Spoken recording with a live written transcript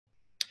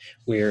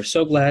We're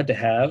so glad to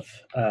have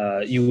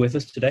you with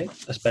us today,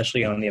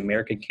 especially on the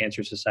American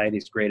Cancer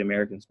Society's Great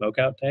American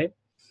Smokeout Day.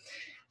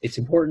 It's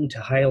important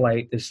to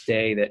highlight this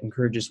day that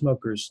encourages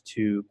smokers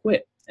to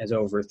quit, as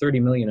over 30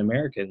 million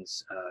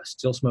Americans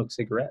still smoke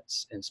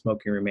cigarettes, and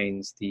smoking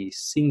remains the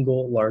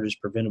single largest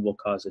preventable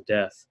cause of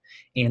death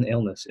and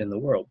illness in the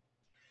world.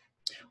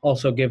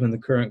 Also, given the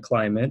current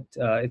climate,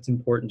 it's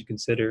important to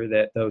consider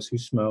that those who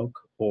smoke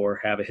or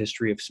have a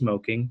history of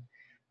smoking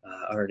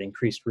are at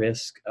increased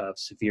risk of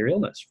severe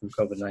illness from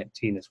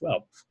COVID-19 as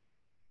well.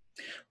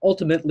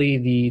 Ultimately,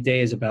 the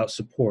day is about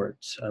support,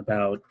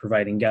 about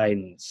providing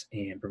guidance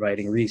and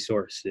providing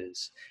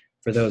resources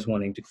for those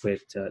wanting to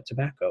quit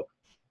tobacco.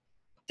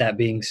 That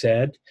being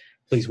said,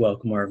 please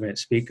welcome our event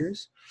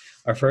speakers.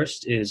 Our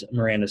first is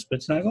Miranda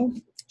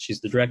Spitznagle.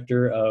 She's the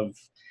director of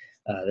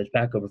the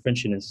Tobacco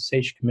Prevention and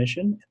Cessation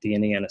Commission at the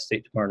Indiana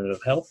State Department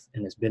of Health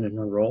and has been in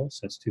her role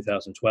since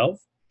 2012.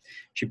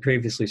 She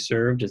previously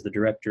served as the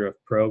Director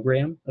of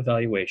Program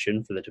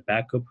Evaluation for the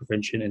Tobacco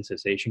Prevention and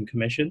Cessation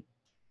Commission,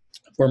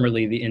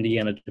 formerly the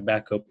Indiana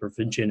Tobacco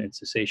Prevention and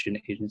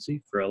Cessation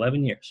Agency, for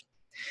 11 years.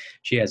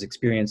 She has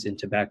experience in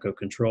tobacco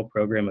control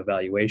program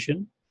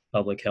evaluation,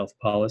 public health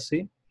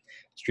policy,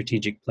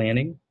 strategic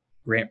planning,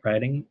 grant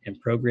writing, and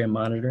program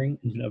monitoring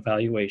and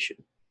evaluation.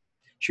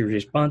 She was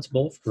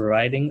responsible for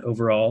providing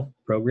overall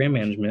program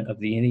management of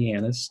the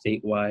Indiana's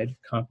statewide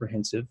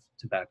comprehensive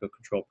tobacco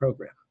control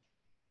program.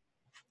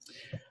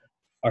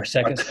 Our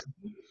second speaker,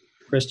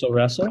 Krystle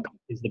Russell,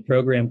 is the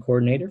Program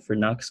Coordinator for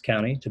Knox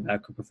County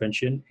Tobacco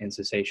Prevention and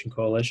Cessation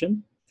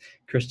Coalition.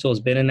 Krystle has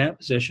been in that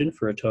position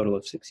for a total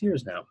of 6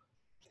 years now.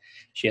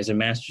 She has a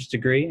master's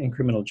degree in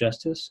criminal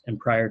justice, and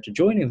prior to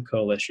joining the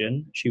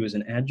coalition, she was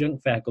an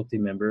adjunct faculty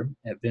member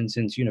at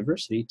Vincennes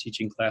University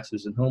teaching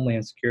classes in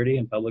Homeland Security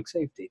and Public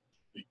Safety.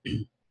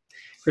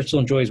 Krystle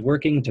enjoys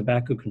working in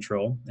tobacco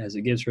control as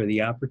it gives her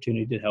the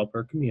opportunity to help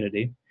her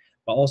community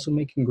while also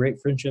making great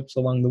friendships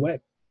along the way.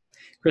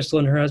 Krystle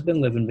and her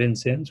husband live in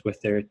Vincennes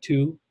with their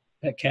 2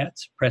 pet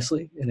cats,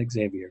 Presley and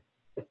Xavier.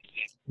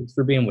 Thanks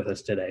for being with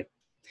us today.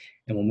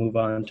 And we'll move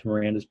on to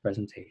Miranda's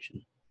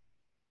presentation.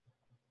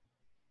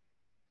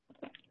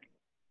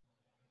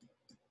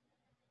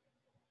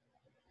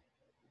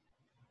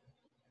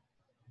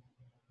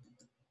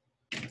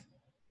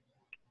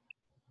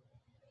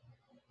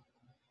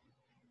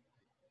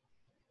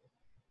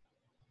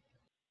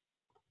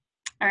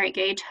 All right,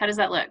 Gage, how does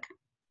that look?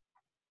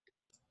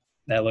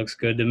 That looks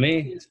good to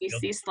me. You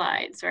see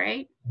slides,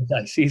 right?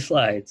 I see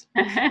slides.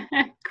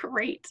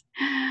 Great.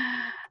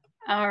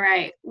 All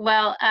right.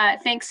 Well,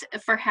 thanks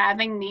for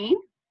having me.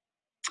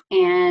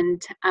 And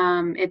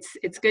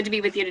it's good to be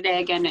with you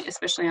today again,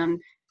 especially on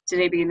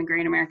today being the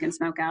Great American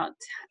Smokeout,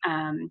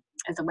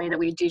 as a way that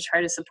we do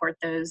try to support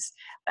those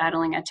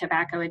battling a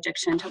tobacco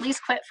addiction to at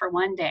least quit for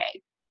one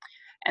day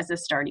as a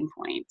starting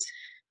point.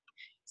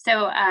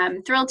 So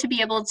I'm thrilled to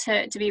be able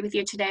to be with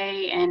you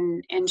today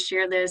and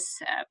share this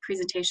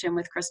presentation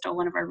with Krystle,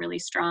 one of our really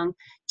strong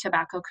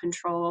tobacco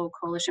control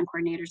coalition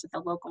coordinators at the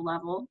local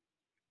level.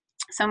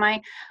 So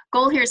my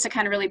goal here is to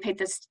kind of really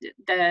paint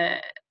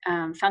the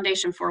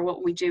foundation for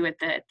what we do at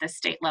the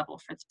state level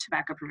for the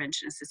tobacco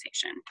prevention and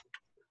cessation.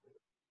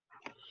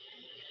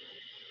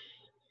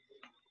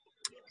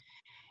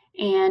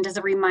 And as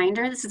a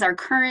reminder, this is our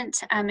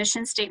current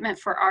mission statement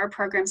for our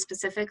program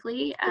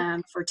specifically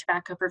for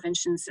tobacco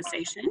prevention and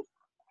cessation.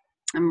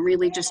 I'm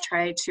really just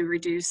trying to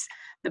reduce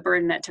the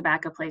burden that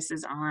tobacco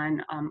places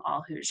on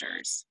all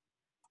Hoosiers.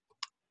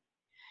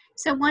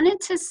 So I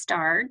wanted to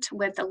start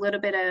with a little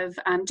bit of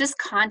just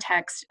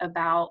context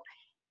about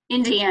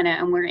Indiana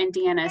and where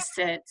Indiana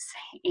sits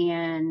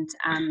and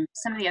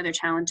some of the other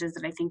challenges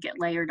that I think get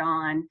layered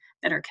on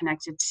that are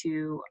connected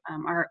to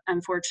our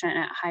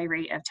unfortunate high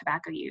rate of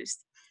tobacco use.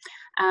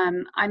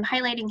 I'm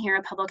highlighting here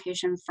a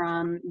publication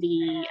from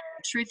the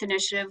Truth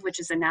Initiative, which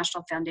is a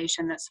national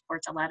foundation that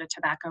supports a lot of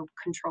tobacco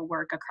control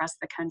work across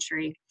the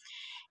country.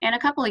 And a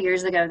couple of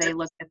years ago, they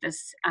looked at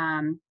this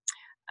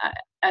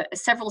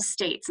several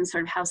states and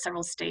sort of how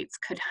several states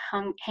could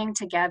hang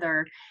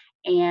together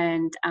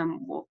and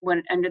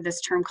went under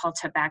this term called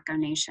Tobacco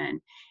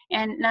Nation.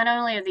 And not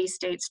only are these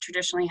states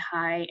traditionally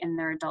high in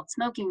their adult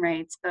smoking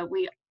rates, but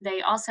they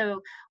also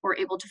were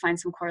able to find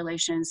some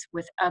correlations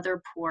with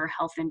other poor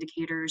health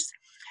indicators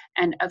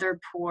and other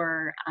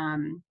poor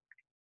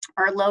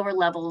or lower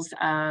levels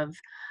of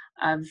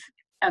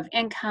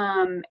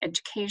income,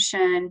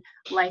 education,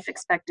 life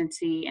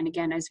expectancy, and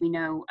again, as we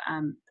know,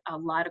 a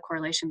lot of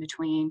correlation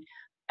between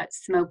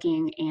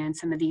smoking and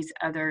some of these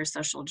other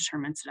social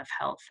determinants of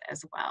health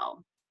as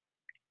well.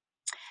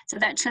 So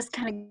that's just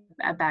kind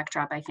of a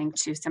backdrop, I think,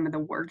 to some of the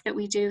work that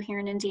we do here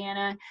in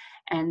Indiana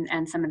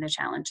and some of the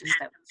challenges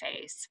that we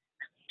face.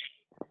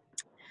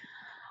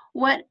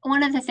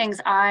 One of the things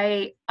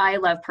I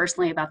love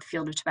personally about the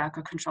field of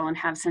tobacco control and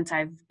have since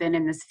I've been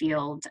in this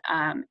field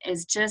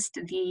is just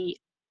the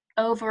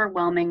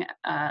overwhelming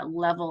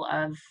level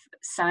of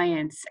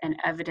science and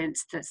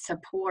evidence that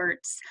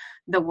supports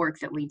the work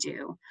that we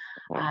do.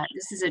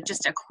 This is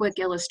just a quick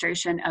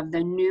illustration of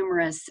the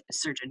numerous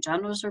Surgeon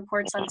General's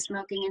reports on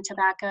smoking and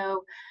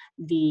tobacco,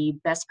 the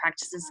best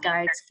practices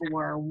guides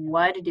for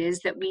what it is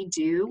that we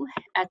do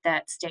at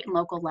that state and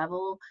local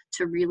level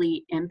to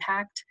really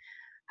impact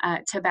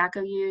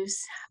tobacco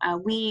use.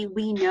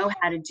 We know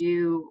how to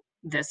do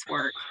this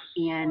work,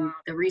 and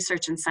the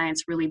research and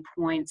science really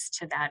points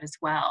to that as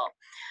well.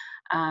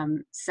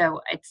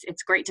 So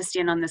it's great to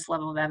stand on this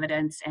level of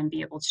evidence and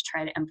be able to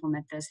try to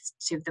implement this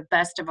to the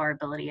best of our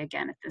ability,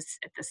 again,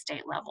 at the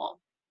state level.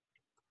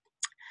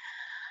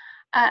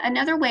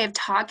 Another way of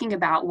talking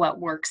about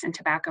what works in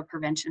tobacco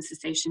prevention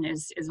cessation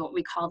is what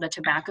we call the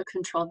tobacco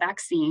control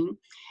vaccine.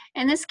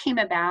 And this came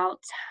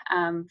about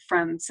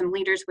from some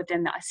leaders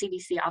within the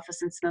CDC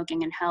Office on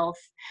Smoking and Health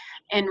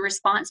in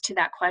response to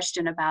that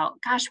question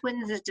about, gosh,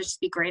 wouldn't it just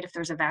be great if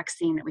there's a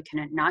vaccine that we can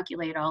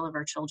inoculate all of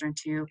our children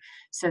to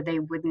so they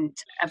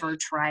wouldn't ever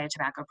try a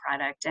tobacco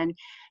product? And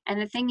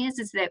the thing is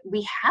that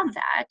we have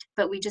that,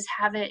 but we just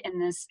have it in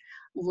this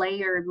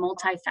layered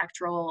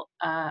multifactorial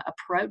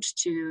approach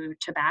to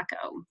tobacco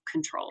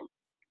control.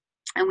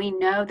 And we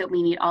know that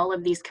we need all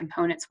of these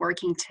components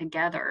working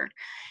together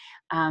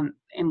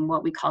in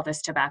what we call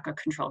this tobacco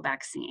control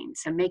vaccine.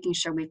 So making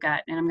sure we've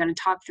got, and I'm going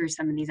to talk through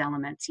some of these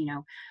elements,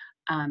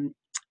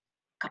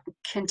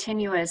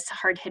 continuous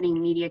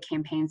hard-hitting media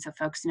campaigns so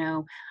folks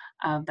know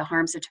of the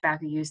harms of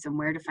tobacco use and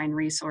where to find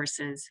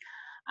resources.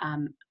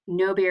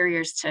 No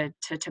barriers to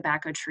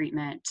tobacco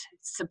treatment,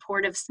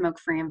 supportive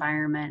smoke-free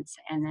environments,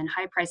 and then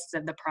high prices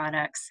of the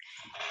products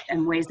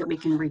and ways that we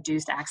can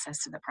reduce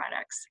access to the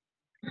products.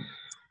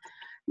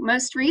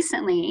 Most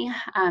recently,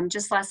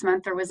 just last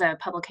month, there was a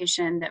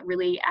publication that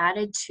really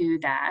added to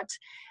that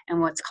and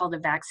what's called a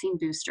vaccine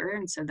booster.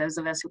 And so those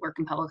of us who work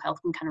in public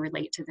health can kind of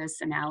relate to this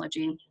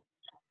analogy.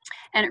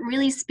 And it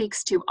really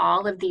speaks to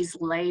all of these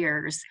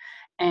layers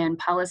and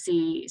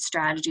policy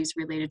strategies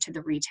related to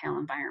the retail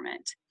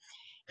environment.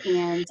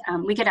 And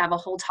we could have a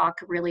whole talk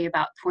really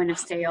about point of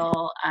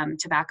sale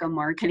tobacco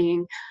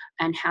marketing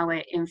and how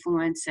it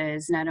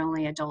influences not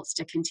only adults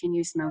to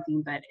continue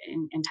smoking, but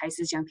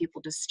entices young people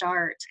to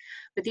start.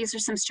 But these are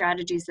some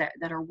strategies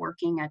that are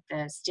working at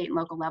the state and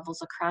local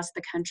levels across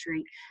the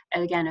country,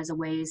 again, as a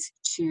ways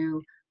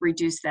to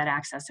reduce that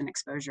access and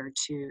exposure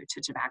to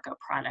tobacco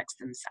products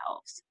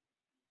themselves.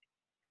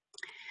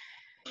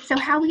 So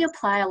how we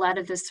apply a lot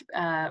of this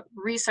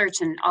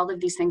research and all of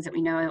these things that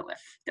we know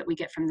that we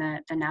get from the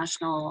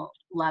national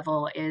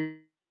level is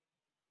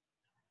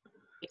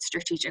a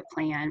strategic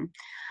plan.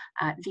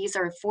 These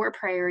are 4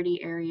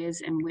 priority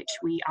areas in which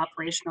we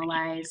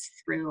operationalize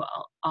through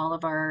all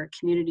of our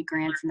community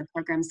grants and the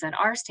programs that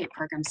our state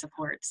program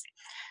supports.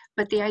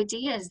 But the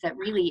idea is that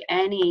really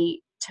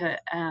any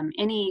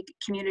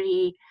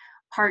community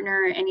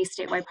partner, any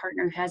statewide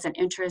partner who has an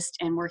interest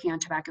in working on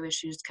tobacco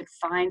issues could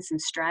find some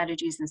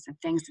strategies and some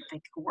things that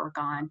they could work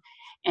on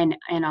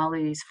in all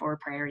of these 4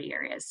 priority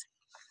areas.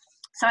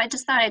 So I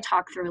just thought I'd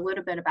talk through a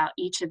little bit about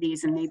each of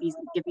these and maybe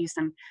give you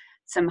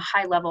some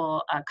high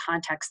level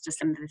context to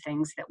some of the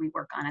things that we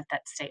work on at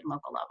that state and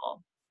local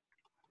level.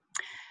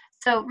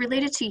 So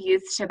related to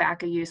youth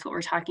tobacco use, what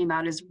we're talking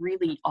about is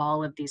really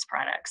all of these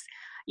products.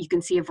 You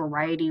can see a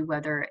variety,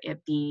 whether it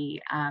be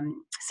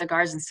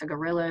cigars and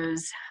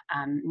cigarillos,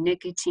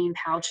 nicotine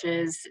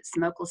pouches,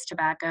 smokeless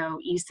tobacco,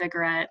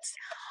 e-cigarettes,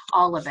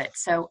 all of it.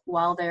 So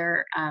while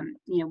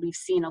we've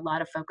seen a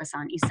lot of focus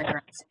on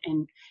e-cigarettes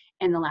in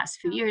the last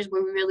few years, we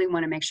really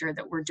want to make sure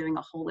that we're doing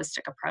a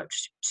holistic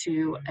approach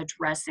to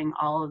addressing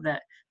all of the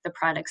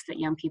products that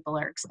young people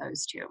are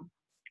exposed to.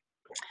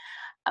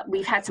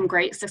 We've had some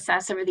great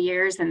success over the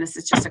years, and this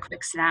is just a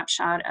quick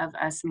snapshot of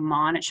us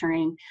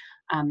monitoring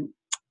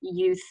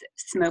youth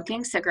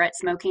smoking, cigarette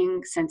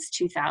smoking since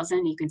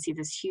 2000. You can see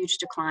this huge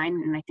decline,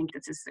 and I think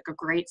this is like a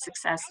great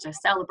success to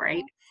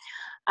celebrate.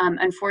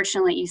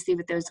 Unfortunately, you see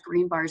with those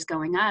green bars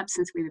going up,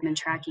 since we've been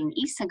tracking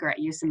e-cigarette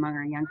use among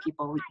our young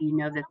people, you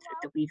know that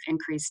we've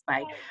increased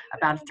by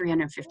about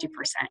 350%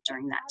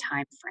 during that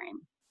time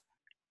frame.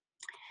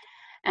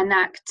 And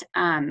that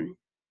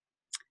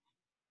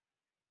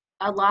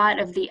a lot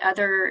of the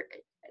other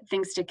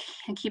things to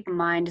keep in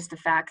mind is the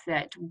fact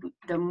that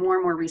the more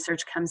and more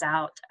research comes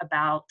out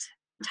about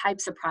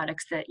types of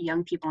products that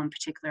young people in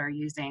particular are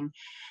using,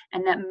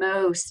 and that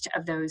most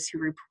of those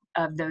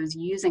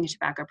using a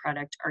tobacco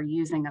product are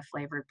using a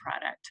flavored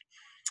product.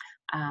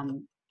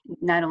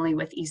 Not only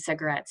with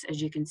e-cigarettes,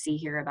 as you can see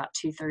here, about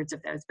 2/3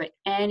 of those, but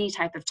any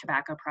type of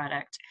tobacco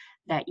product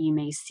that you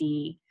may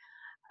see.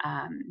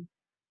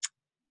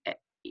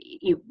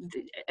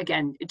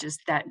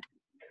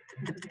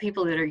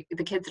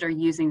 The kids that are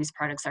using these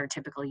products are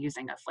typically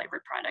using a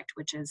flavored product,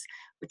 which is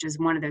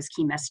one of those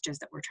key messages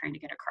that we're trying to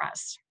get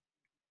across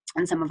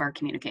in some of our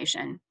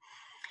communication.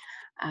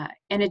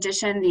 In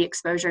addition, the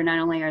exposure, not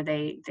only are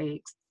they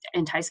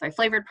enticed by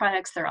flavored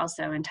products, they're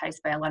also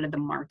enticed by a lot of the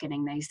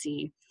marketing they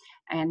see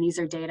And these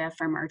are data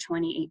from our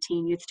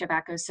 2018 Youth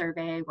Tobacco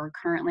Survey. We're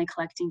currently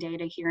collecting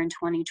data here in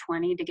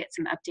 2020 to get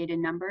some updated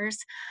numbers.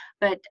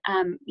 But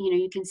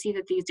you can see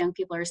that these young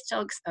people are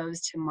still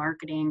exposed to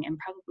marketing in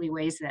probably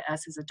ways that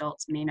us as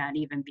adults may not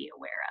even be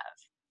aware of.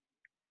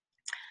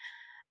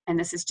 And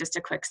this is just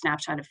a quick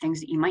snapshot of things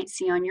that you might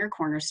see on your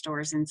corner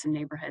stores in some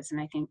neighborhoods.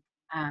 And I think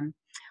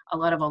a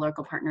lot of our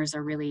local partners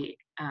are really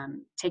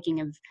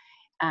taking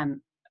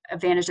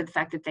advantage of the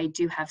fact that they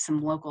do have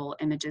some local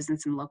images and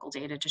some local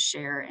data to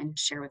share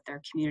with their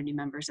community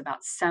members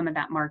about some of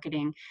that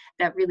marketing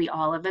that really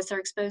all of us are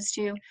exposed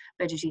to.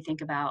 But as you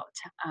think about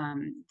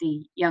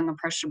the young,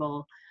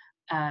 impressionable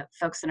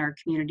folks in our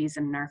communities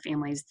and in our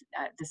families,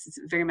 this is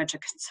very much a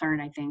concern,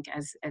 I think,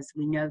 as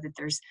we know that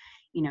there's,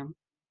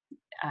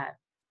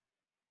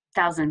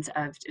 thousands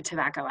of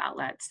tobacco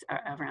outlets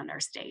around our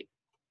state.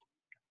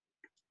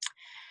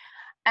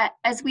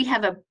 As we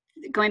have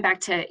going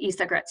back to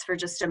e-cigarettes for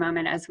just a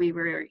moment, as we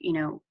were,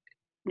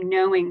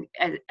 knowing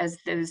as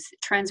those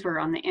trends were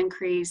on the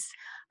increase,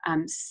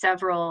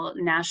 several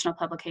national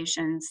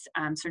publications,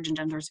 Surgeon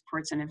General's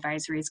reports and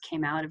advisories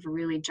came out of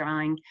really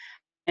drawing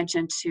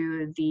attention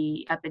to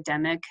the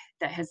epidemic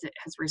that has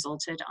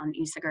resulted on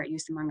e-cigarette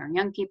use among our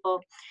young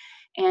people.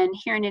 And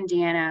here in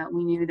Indiana,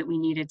 we knew that we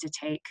needed to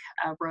take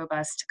a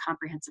robust,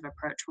 comprehensive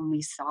approach when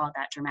we saw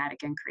that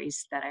dramatic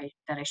increase that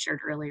I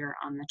shared earlier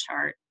on the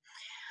chart.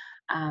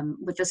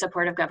 With the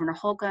support of Governor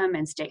Holcomb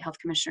and State Health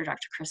Commissioner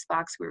Dr. Chris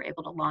Fox, we were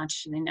able to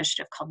launch an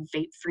initiative called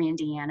Vape Free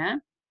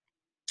Indiana,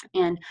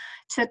 and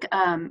took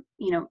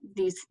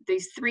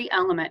these three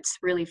elements,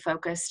 really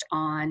focused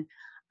on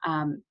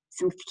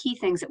some key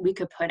things that we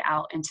could put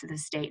out into the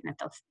state and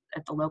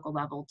at the local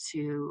level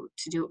to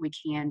do what we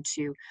can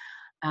to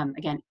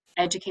again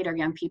educate our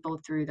young people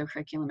through the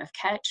curriculum of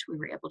Catch. We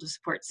were able to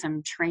support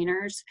some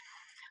trainers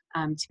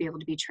to be able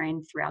to be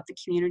trained throughout the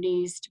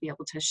communities, to be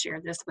able to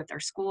share this with our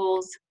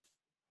schools.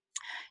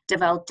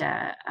 Developed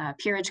a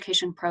peer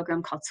education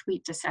program called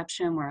Sweet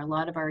Deception, where a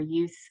lot of our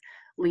youth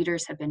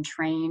leaders have been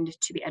trained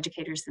to be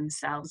educators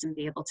themselves and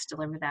be able to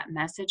deliver that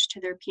message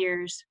to their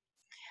peers.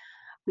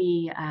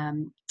 We,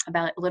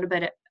 about a little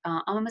bit,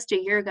 almost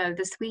a year ago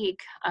this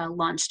week,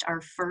 launched our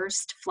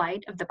first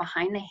flight of the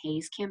Behind the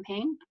Haze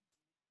campaign,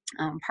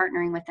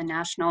 partnering with a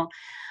national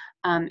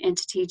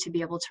entity to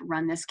be able to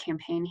run this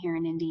campaign here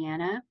in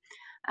Indiana.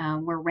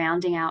 We're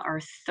rounding out our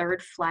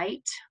third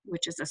flight,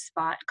 which is a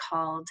spot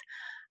called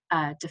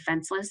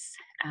Defenseless.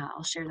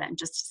 I'll share that in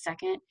just a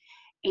second.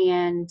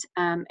 And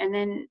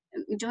then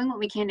doing what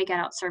we can to get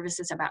out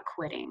services about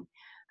quitting.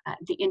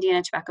 The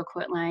Indiana Tobacco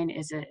Quit Line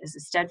is a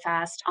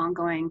steadfast,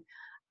 ongoing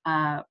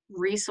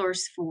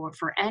resource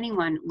for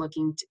anyone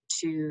looking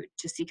to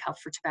seek help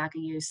for tobacco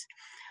use.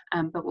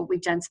 But what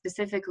we've done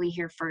specifically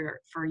here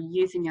for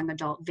youth and young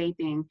adult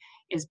vaping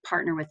is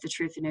partner with the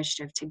Truth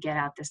Initiative to get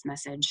out this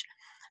message,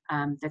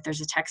 that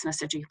there's a text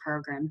messaging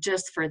program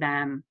just for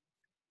them.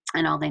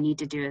 And all they need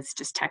to do is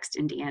just text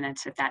Indiana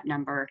to that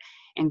number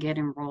and get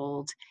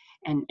enrolled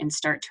and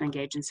start to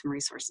engage in some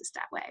resources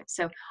that way.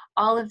 So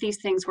all of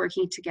these things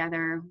working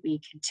together, we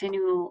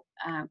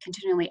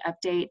continually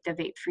update the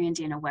Vape Free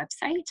Indiana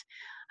website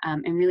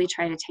and really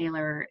try to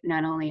tailor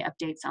not only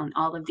updates on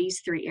all of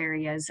these three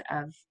areas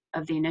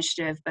of the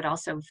initiative, but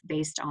also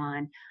based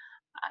on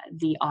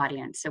the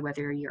audience. So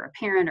whether you're a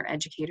parent or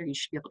educator, you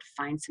should be able to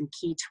find some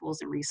key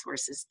tools and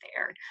resources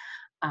there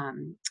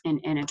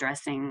in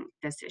addressing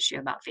this issue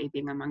about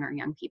vaping among our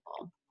young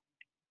people.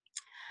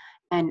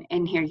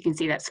 And here you can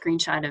see that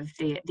screenshot of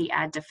the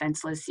ad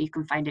Defenseless. You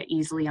can find it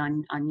easily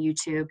on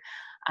YouTube.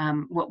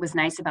 What was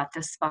nice about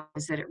this spot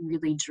is that it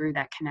really drew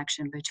that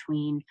connection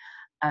between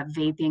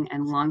vaping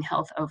and lung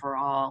health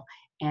overall,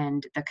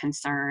 and the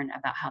concern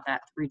about how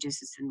that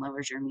reduces and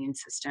lowers your immune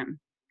system.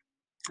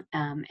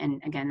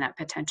 And again, that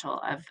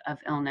potential of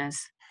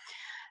illness.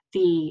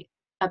 The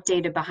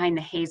updated Behind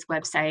the Haze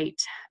website,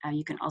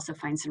 you can also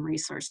find some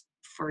resources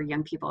for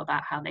young people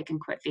about how they can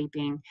quit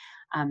vaping,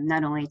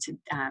 not only to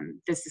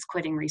this is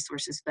quitting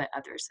resources, but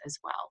others as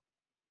well.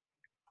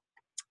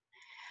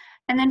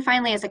 And then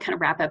finally, as I kind of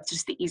wrap up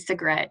just the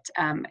e-cigarette,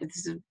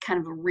 this is kind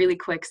of a really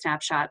quick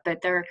snapshot, but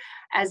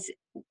as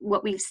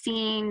what we've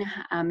seen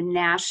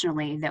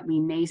nationally that we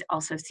may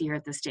also see here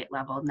at the state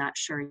level, I'm not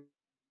sure.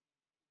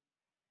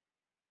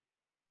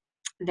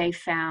 They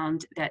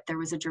found that there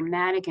was a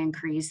dramatic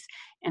increase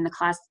in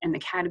the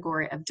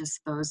category of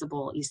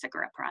disposable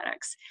e-cigarette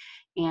products.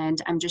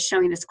 And I'm just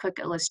showing this quick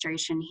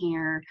illustration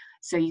here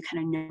so you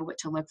kind of know what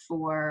to look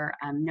for,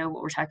 know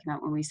what we're talking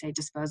about when we say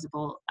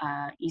disposable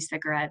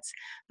e-cigarettes.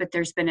 But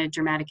there's been a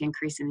dramatic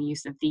increase in the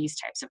use of these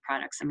types of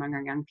products among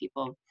our young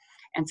people.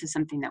 And so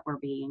something that we're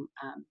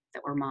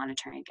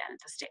monitoring again at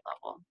the state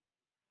level.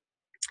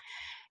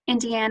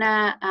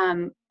 Indiana,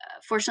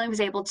 fortunately, was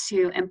able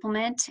to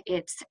implement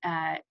its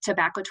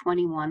Tobacco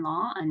 21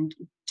 law on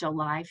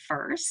July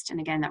 1st. And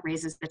again, that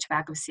raises the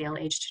tobacco sale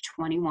age to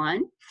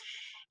 21.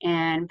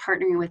 And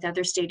partnering with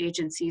other state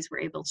agencies,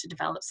 we're able to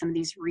develop some of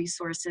these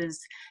resources.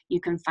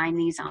 You can find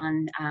these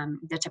on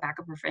the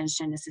Tobacco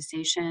Prevention and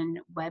Cessation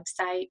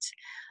website.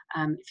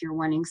 If you're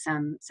wanting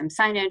some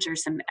signage or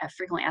some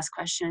frequently asked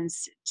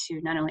questions to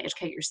not only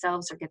educate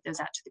yourselves or get those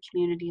out to the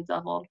community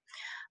level.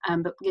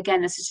 But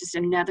again, this is just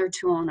another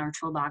tool in our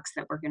toolbox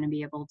that we're going to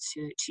be able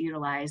to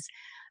utilize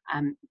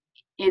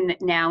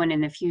now and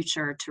in the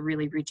future to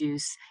really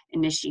reduce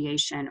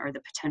initiation or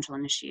the potential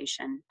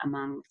initiation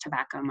among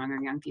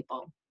our young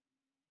people.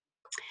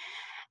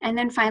 And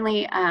then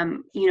finally,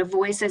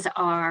 Voice is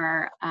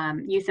our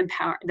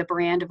the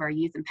brand of our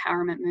youth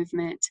empowerment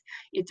movement.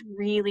 It's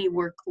really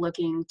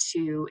looking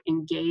to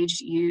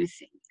engage youth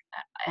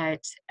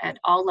at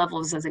all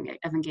levels of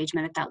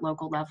engagement at that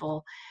local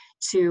level,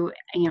 to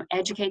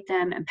educate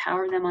them,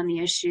 empower them on the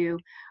issue,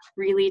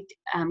 really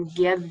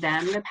give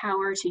them the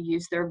power to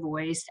use their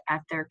voice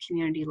at their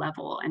community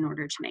level in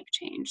order to make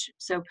change.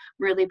 So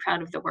really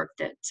proud of the work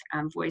that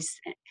Voice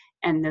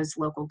and those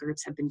local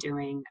groups have been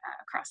doing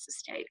across the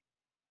state.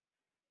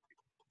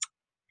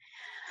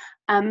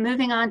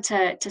 Moving on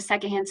to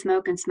secondhand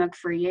smoke and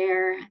smoke-free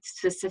air,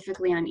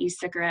 specifically on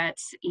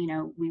e-cigarettes,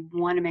 we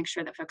want to make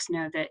sure that folks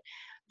know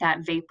that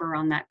vapor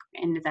on that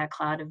end of that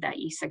cloud of that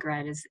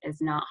e-cigarette is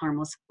not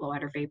harmless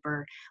blow-out or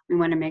vapor. We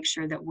want to make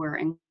sure that we're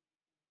in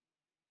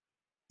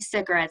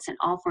cigarettes and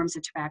all forms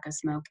of tobacco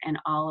smoke and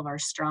all of our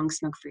strong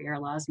smoke-free air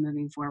laws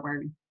moving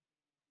forward.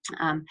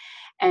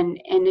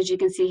 And as you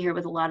can see here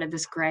with a lot of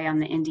this gray on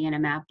the Indiana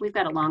map, we've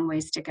got a long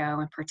ways to go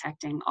in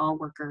protecting all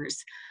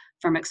workers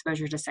from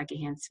exposure to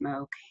secondhand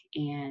smoke.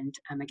 And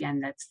again,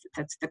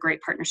 that's the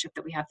great partnership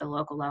that we have at the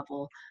local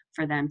level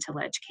for them to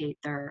educate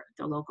their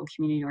local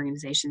community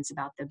organizations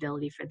about the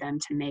ability for them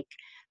to make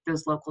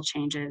those local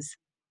changes.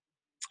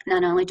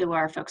 Not only do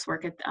our folks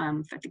work at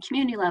the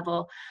community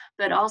level,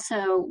 but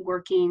also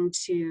working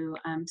to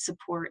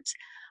support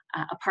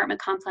apartment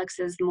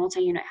complexes,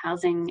 multi-unit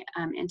housing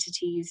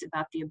entities,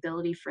 about the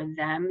ability for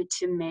them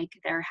to make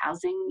their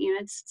housing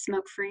units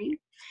smoke-free.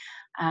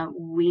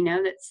 We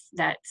know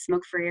that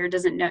smoke-free air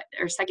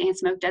or secondhand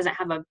smoke doesn't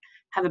have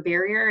a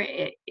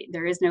barrier.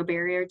 There is no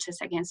barrier to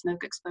secondhand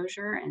smoke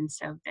exposure, and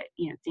so that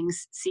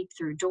things seep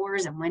through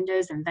doors and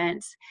windows and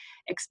vents,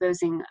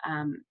 exposing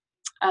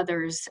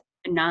others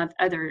and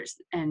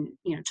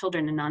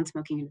children and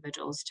non-smoking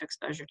individuals to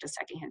exposure to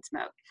secondhand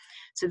smoke.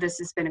 So this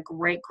has been a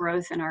great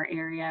growth in our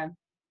area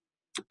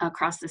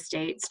across the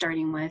state,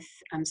 starting with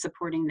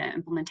supporting the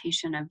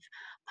implementation of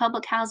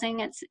public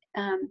housing. It's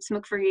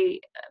smoke-free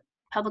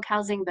public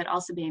housing, but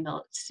also being able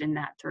to extend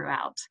that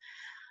throughout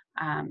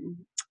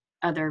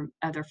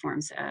other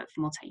forms of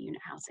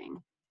multi-unit housing.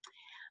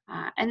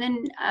 And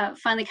then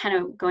finally, kind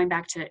of going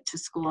back to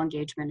school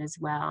engagement as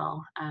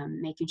well,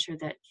 making sure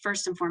that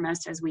first and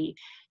foremost, as we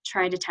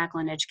try to tackle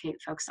and educate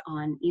folks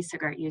on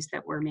e-cigarette use,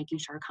 that we're making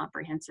sure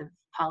comprehensive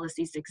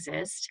policies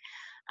exist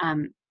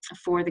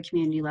for the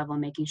community level,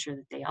 making sure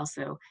that they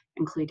also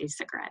include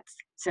e-cigarettes.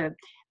 So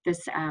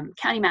this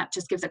county map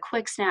just gives a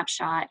quick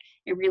snapshot.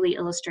 It really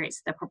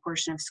illustrates the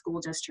proportion of school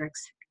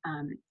districts,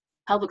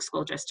 public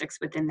school districts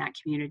within that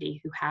community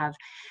who have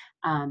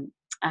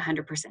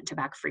 100%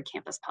 tobacco-free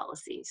campus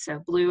policy.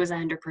 So blue is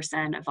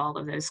 100% of all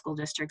of those school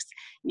districts.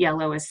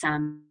 Yellow is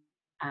some.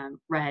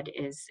 Red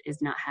is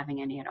not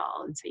having any at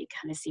all. And so you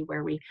kind of see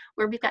where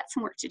we've got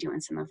some work to do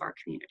in some of our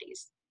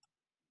communities.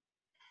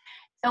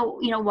 So,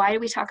 why do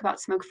we talk about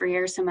smoke-free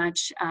air so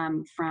much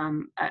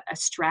from a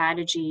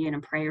strategy and a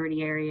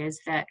priority areas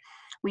that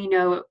we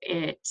know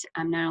it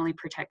not only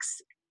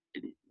protects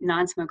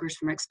non-smokers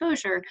from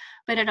exposure,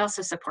 but it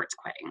also supports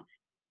quitting.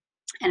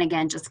 And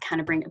again, just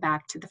kind of bring it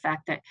back to the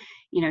fact that,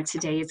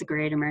 today is a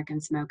great American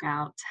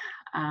Smokeout.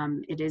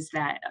 It is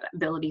that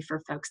ability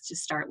for folks to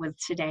start with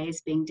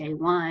today's being day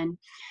one.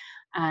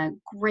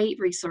 Great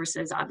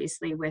resources,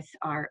 obviously, with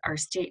our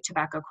state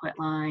tobacco quit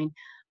line.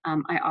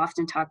 I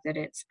often talk that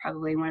it's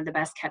probably one of the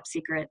best kept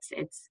secrets.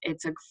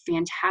 It's a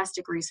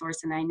fantastic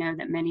resource, and I know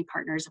that many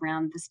partners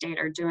around the state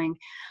are doing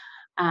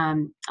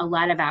a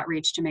lot of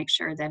outreach to make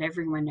sure that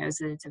everyone knows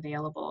that it's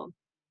available.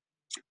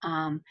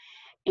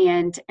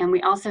 And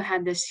we also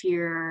had this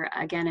year,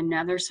 again,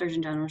 another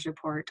Surgeon General's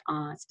report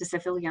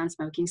specifically on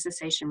smoking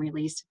cessation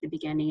released at the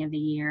beginning of the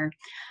year.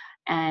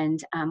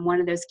 And one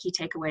of those key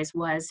takeaways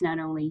was not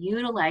only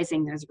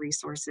utilizing those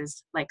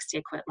resources like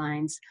state quit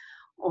lines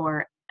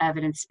or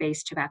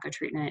evidence-based tobacco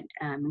treatment,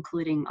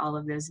 including all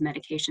of those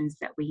medications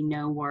that we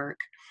know work,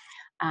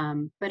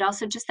 but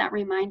also just that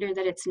reminder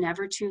that it's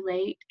never too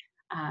late.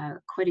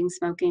 Quitting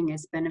smoking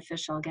is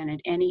beneficial, again,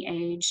 at any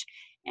age,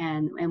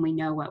 and we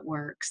know what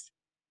works.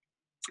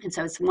 And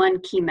so it's one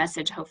key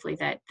message, hopefully,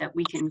 that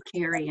we can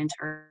carry into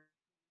our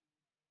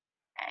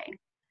day.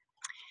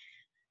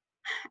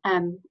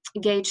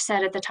 Gage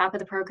said at the top of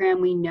the program,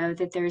 we know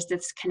that there's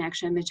this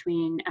connection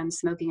between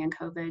smoking and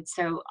COVID.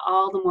 So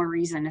all the more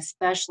reason,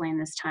 especially in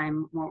this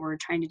time where we're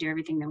trying to do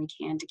everything that we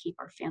can to keep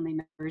our family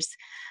members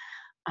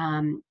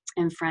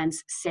and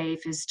friends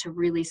safe, is to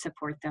really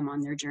support them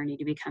on their journey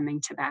to becoming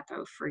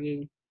tobacco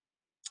free,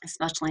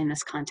 especially in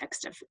this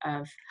context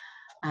of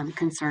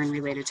concern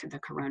related to the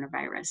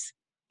coronavirus.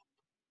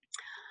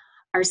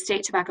 Our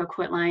state tobacco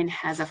quit line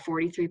has a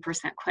 43%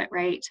 quit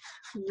rate,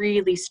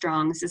 really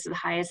strong. This is the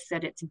highest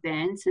that it's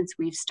been since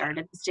we've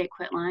started the state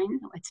quit line.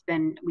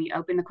 We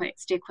opened the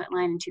state quit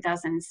line in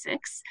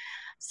 2006.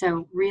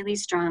 So really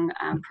strong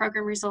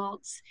program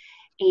results,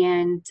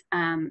 and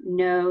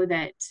know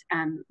that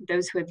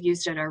those who have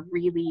used it are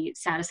really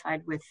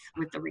satisfied with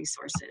the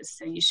resources.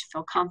 So you should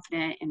feel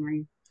confident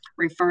in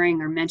referring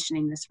or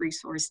mentioning this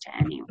resource to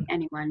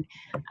anyone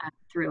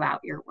throughout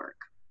your work.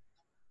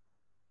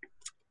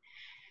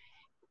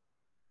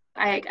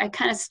 I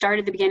kind of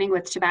started the beginning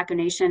with Tobacco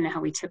Nation and how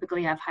we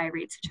typically have high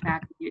rates of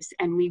tobacco use,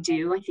 and we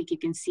do. I think you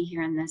can see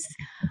here in this,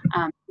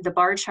 the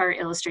bar chart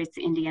illustrates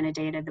the Indiana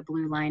data. The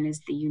blue line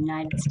is the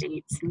United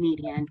States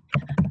median.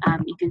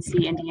 You can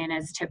see Indiana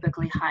is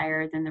typically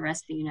higher than the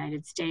rest of the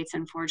United States,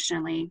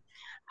 unfortunately.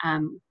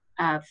 On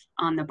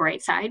the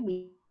bright side,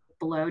 we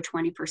below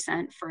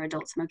 20% for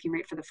adult smoking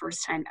rate for the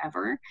first time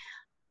ever,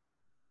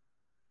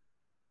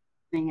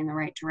 moving in the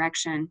right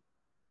direction.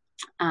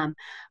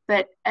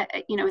 But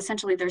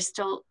essentially there's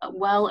still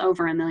well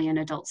over 1 million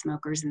adult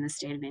smokers in the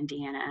state of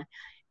Indiana.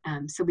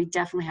 So we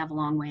definitely have a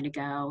long way to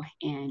go,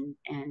 and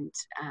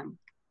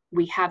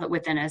we have it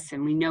within us,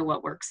 and we know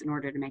what works in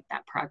order to make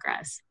that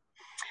progress.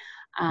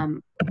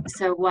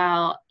 So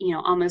while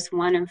almost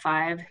 1 in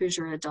 5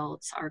 Hoosier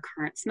adults are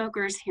current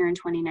smokers here in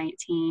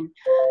 2019,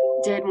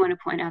 did want to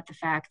point out the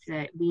fact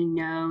that we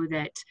know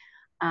that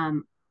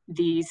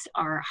these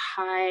are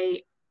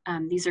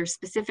these are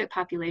specific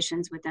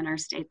populations within our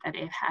state that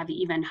have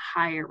even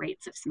higher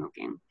rates of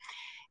smoking.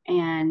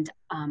 And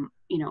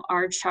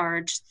our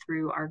charge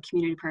through our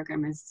community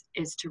program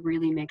is to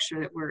really make sure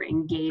that we're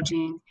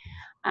engaging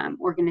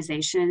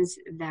organizations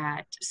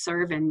that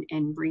serve and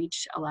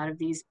reach a lot of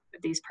these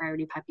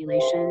priority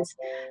populations,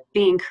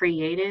 being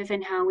creative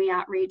in how we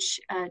outreach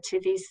to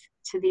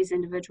these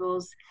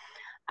individuals.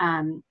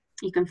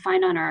 You can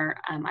find on our,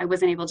 I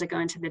wasn't able to go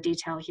into the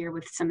detail here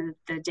with some of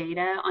the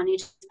data on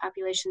each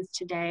populations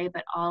today,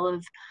 but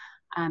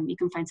you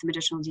can find some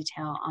additional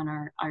detail on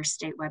our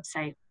state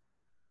website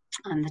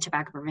on the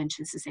Tobacco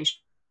Prevention Cessation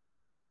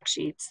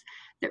sheets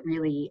that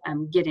really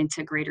get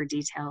into greater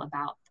detail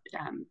about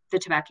the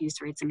tobacco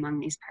use rates among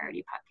these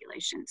priority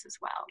populations as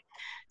well.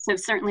 So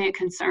certainly a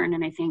concern,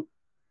 and I think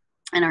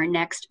in our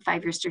next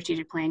 5-year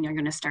strategic plan, you're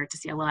going to start to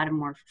see a lot of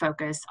more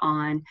focus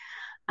on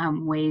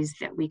ways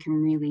that we can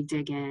really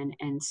dig in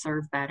and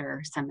serve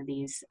better some of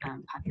these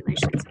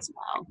populations as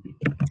well.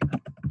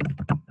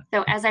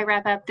 So as I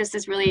wrap up, this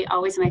is really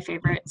always my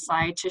favorite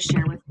slide to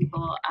share with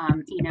people.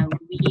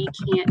 We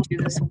can't do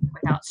this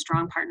without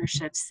strong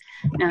partnerships,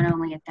 not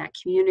only at that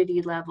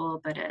community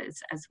level, but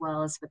as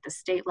well as with the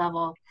state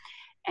level.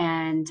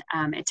 And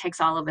it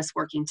takes all of us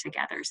working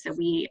together. So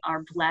we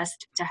are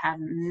blessed to have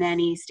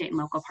many state and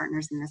local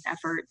partners in this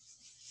effort.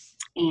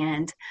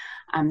 And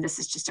this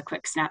is just a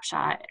quick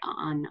snapshot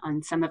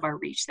on some of our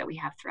reach that we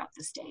have throughout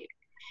the state.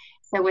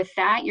 So with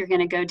that, you're going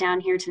to go down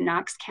here to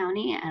Knox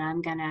County, and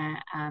I'm going to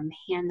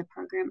hand the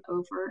program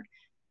over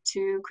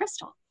to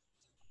Krystle.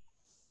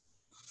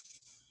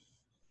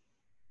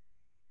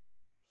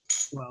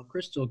 While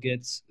Krystle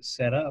gets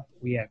set up,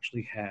 we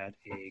actually had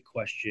a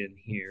question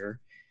here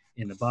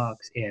in the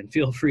box, and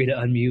feel free to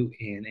unmute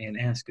and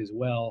ask as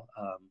well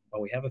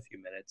while we have a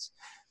few minutes.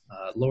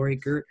 Lori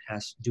Gert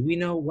asks, do we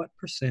know what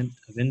 %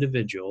 of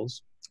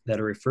individuals that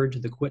are referred to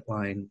the quit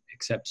line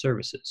accept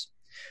services,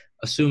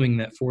 assuming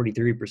that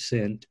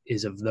 43%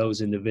 is of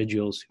those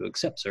individuals who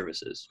accept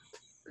services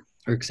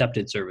or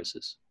accepted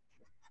services?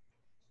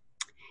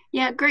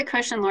 Yeah, great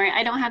question, Lori.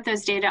 I don't have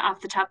those data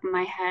off the top of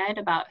my head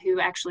about who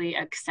actually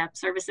accepts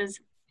services.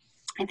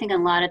 I think a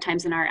lot of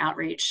times in our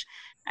outreach,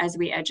 as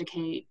we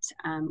educate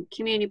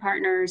community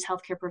partners,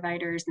 healthcare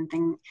providers, and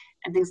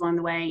things along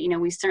the way,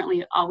 we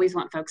certainly always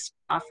want folks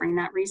offering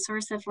that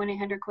resource of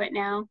 1-800-QUIT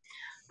NOW.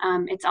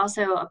 It's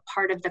also a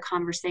part of the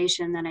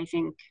conversation that I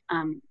think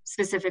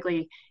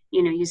specifically,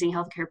 using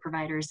healthcare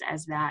providers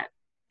as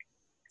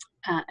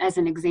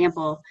an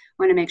example,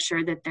 want to make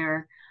sure that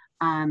they're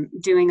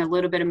doing a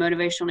little bit of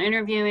motivational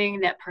interviewing,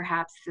 that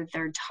perhaps that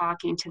they're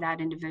talking to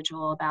that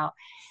individual about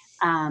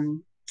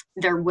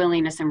their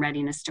willingness and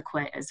readiness to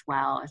quit as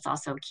well. It's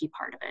also a key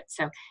part of it.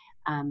 So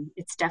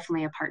it's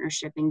definitely a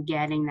partnership in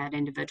getting that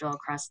individual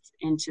across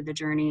into the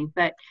journey.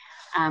 But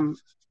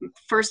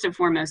first and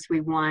foremost,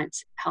 we want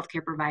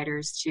healthcare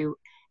providers to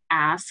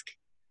ask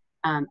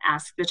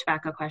the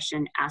tobacco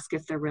question, ask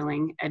if they're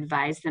willing,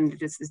 advise them that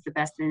this is the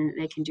best thing that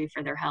they can do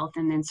for their health,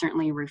 and then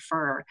certainly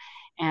refer.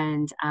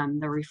 And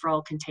the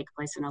referral can take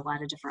place in a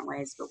lot of different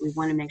ways, but we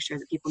want to make sure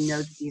that people know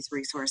that these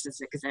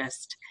resources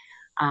exist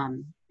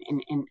and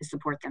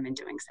support them in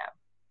doing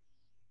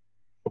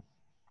so.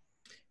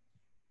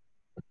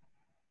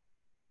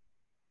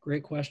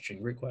 Great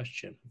question. Great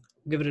question.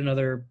 We'll give it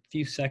another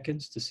few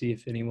seconds to see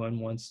if anyone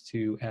wants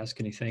to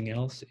ask anything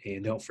else.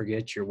 And don't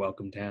forget, you're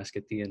welcome to ask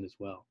at the end as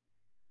well.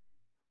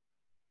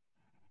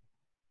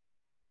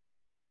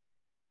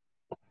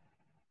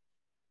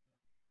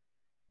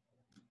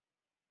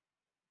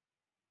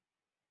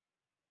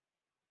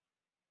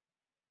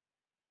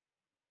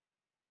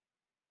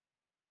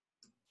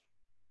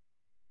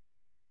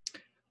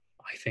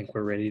 think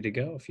we're ready to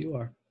go if you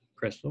are,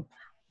 Krystle.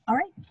 All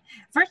right.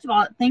 First of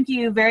all, thank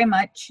you very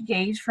much,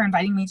 Gage, for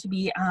inviting me to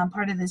be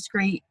part of this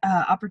great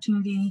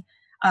opportunity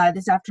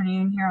this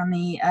afternoon here on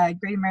the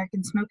Great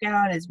American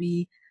Smokeout, as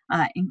we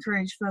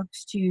encourage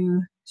folks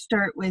to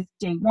start with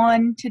day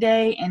one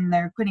today in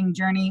their quitting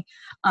journey.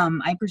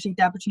 I appreciate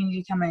the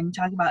opportunity to come and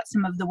talk about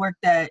some of the work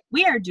that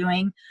we are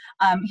doing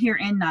here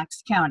in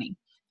Knox County.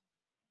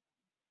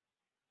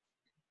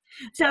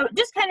 So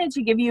just kind of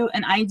to give you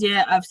an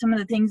idea of some of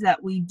the things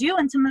that we do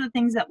and some of the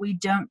things that we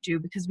don't do,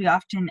 because we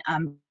often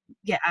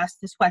get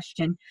asked this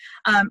question.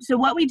 So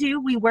what we do,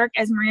 we work,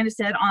 as Miranda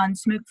said, on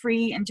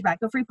smoke-free and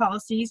tobacco-free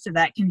policies. So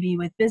that can be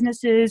with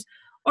businesses,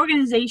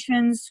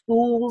 organizations,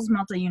 schools,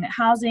 multi-unit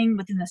housing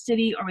within the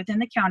city or within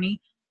the county.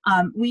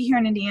 We here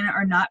in Indiana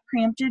are not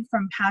preempted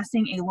from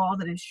passing a law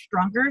that is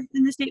stronger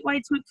than the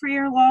statewide smoke-free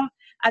air law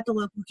at the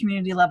local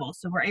community level.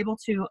 So we're able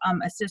to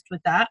assist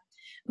with that.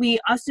 We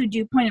also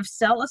do point of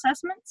sale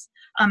assessments,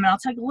 and I'll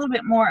talk a little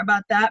bit more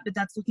about that, but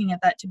that's looking at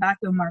that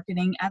tobacco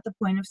marketing at the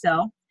point of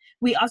sale.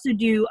 We also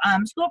do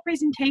school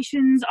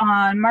presentations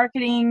on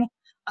marketing,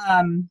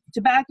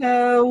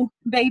 tobacco,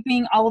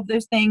 vaping, all of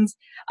those things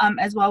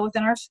as well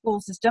within our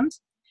school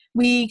systems.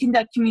 We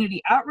conduct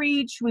community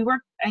outreach. We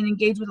work and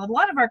engage with a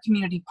lot of our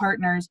community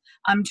partners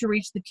to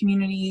reach the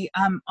community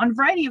on a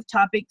variety of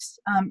topics,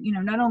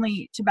 not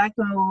only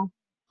tobacco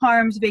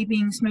harms,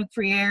 vaping,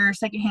 smoke-free air,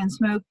 secondhand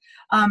smoke,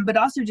 but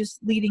also just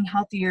leading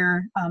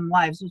healthier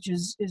lives, which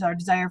is our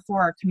desire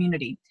for our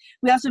community.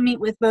 We also meet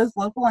with both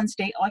local and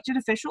state elected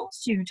officials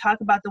to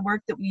talk about the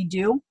work that we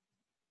do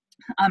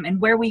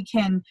and where we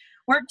can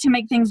work to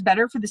make things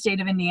better for the state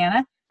of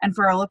Indiana and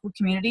for our local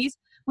communities.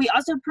 We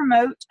also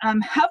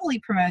heavily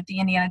promote the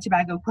Indiana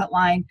Tobacco Quit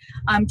Line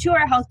to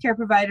our healthcare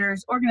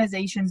providers,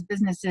 organizations,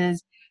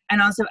 businesses,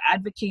 and also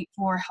advocate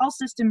for health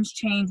systems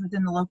change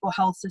within the local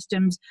health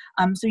systems.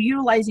 So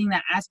utilizing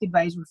that Ask,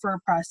 Advise, Refer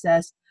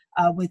process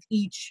with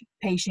each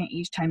patient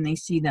each time they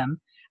see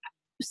them.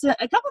 So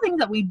a couple things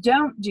that we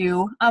don't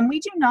do, we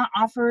do not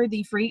offer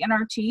the free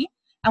NRT,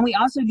 and we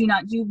also do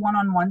not do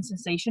one-on-one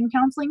cessation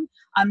counseling.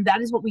 That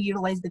is what we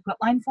utilize the Quit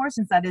Line for,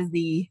 since that is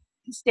the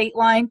state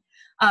line.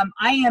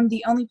 I am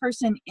the only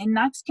person in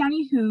Knox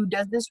County who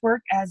does this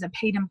work as a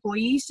paid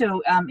employee,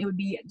 so it would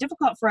be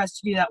difficult for us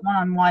to do that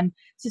one-on-one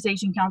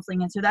cessation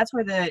counseling, and so that's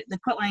where the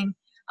Quit Line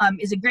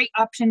is a great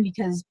option,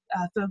 because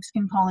folks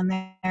can call in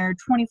there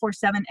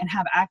 24/7 and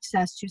have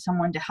access to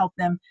someone to help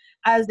them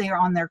as they are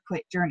on their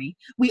quit journey.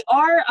 We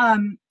are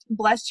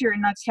blessed here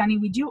in Knox County.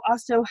 We do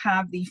also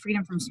have the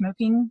Freedom from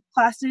Smoking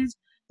classes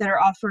that are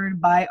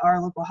offered by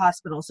our local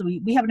hospital. So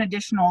we have an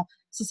additional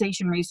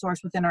cessation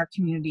resource within our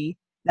community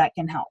that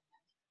can help.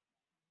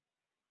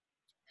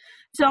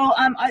 So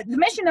the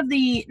mission of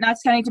the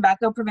Knox County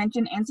Tobacco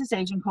Prevention and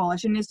Cessation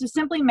Coalition is to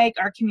simply make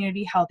our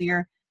community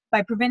healthier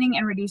by preventing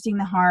and reducing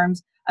the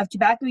harms of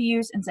tobacco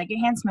use and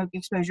secondhand smoke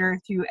exposure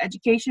through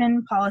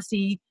education,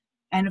 policy,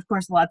 and of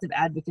course, lots of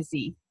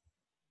advocacy.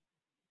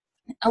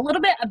 A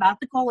little bit about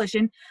the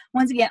coalition.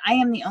 Once again, I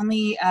am the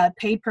only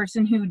paid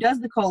person who does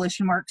the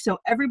coalition work, so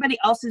everybody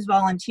else is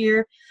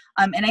volunteer.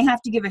 And I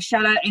have to give a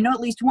shout out. I know at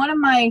least one of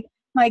my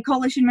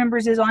coalition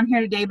members is on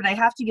here today, but I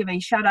have to give a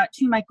shout out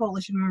to my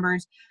coalition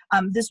members.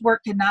 This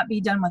work could not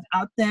be done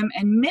without them,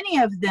 and many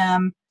of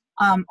them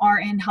are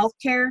in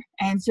healthcare,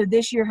 and so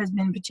this year has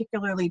been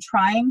particularly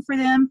trying for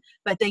them,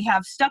 but they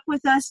have stuck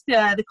with us,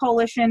 the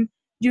coalition,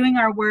 doing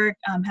our work,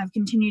 have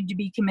continued to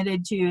be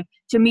committed to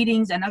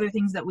meetings and other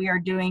things that we are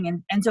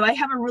doing. And so I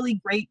have a really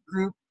great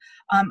group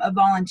of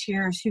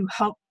volunteers who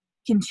help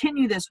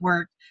continue this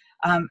work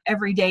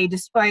every day,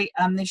 despite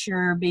this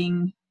year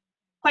being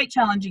quite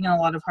challenging and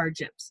a lot of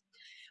hardships.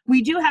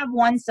 We do have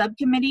one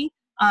subcommittee.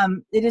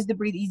 It is the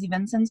Breathe Easy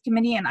Vincent's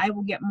Committee, and I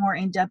will get more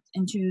in depth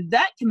into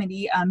that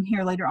committee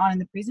here later on in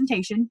the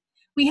presentation.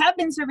 We have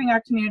been serving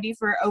our community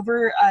for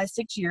over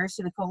 6 years,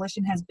 so the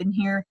coalition has been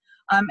here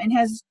and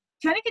has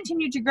kind of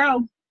continued to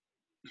grow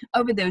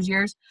over those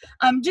years.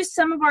 Just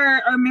some of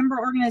our member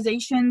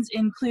organizations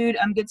include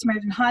Good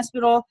Samaritan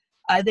Hospital.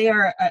 They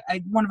are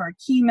one of our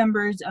key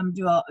members,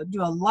 do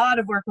a lot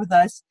of work with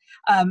us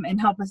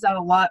and help us out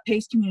a lot.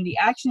 PACE Community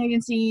Action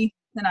Agency,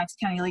 the Knox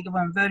County League of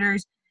Women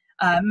Voters,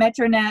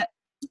 MetroNet,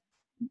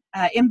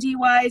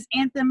 MDWise,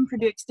 Anthem,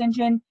 Purdue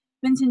Extension,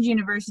 Vincennes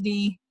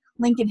University,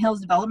 Lincoln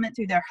Hills Development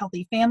through their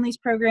Healthy Families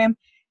program,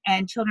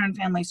 and Children and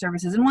Family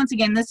Services. And once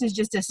again, this is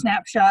just a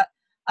snapshot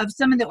of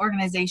some of the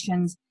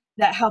organizations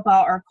that help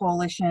out our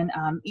coalition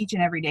each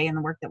and every day in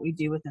the work that we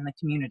do within the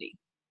community.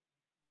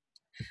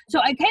 So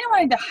I kind of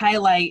wanted to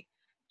highlight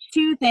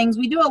two things.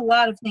 We do a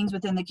lot of things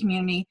within the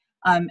community,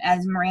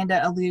 as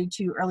Miranda alluded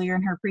to earlier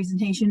in her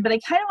presentation, but I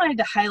kind of wanted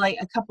to highlight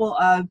a couple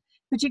of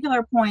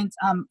particular points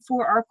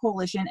for our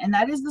coalition, and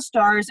that is the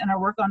STARS and our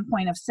work on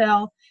point of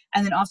sale,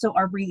 and then also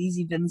our Breathe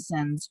Easy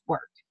Vincent's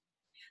work.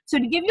 So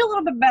to give you a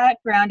little bit of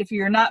background, if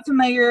you're not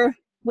familiar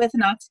with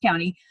Knox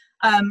County,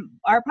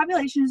 our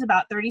population is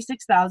about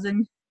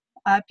 36,000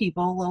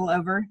 people, a little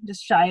over,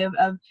 just shy of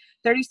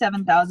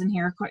 37,000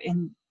 here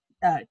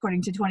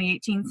according to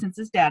 2018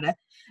 census data.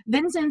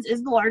 Vincennes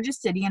is the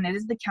largest city, and it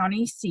is the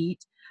county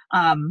seat.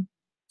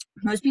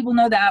 Most people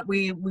know that.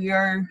 We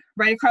are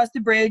right across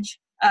the bridge,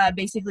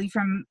 basically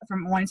from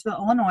Owensville,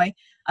 Illinois.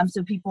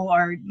 So people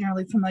are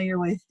generally familiar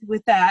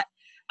with that.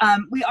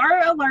 We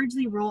are a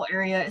largely rural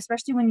area,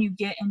 especially when you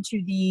get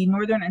into the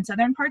northern and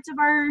southern parts of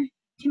our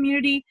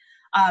community.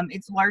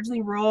 It's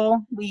largely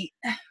rural.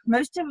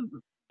 Most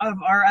of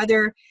our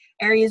other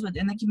areas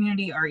within the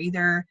community are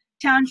either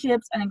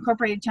townships,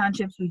 unincorporated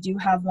townships. We do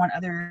have one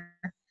other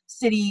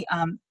city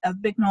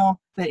of Bicknell,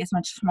 but it's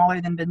much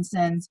smaller than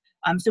Vincennes.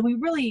 So we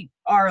really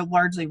are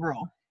largely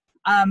rural.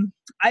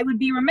 I would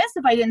be remiss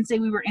if I didn't say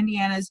we were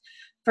Indiana's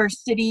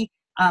first city,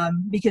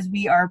 because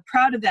we are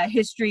proud of that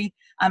history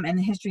and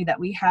the history that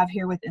we have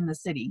here within the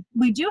city.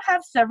 We do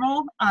have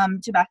several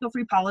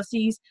tobacco-free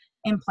policies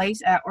in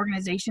place at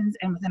organizations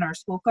and within our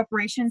school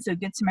corporation. So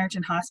Good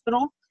Samaritan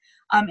Hospital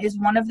is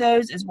one of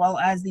those, as well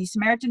as the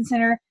Samaritan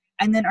Center.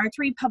 And then our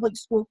 3 public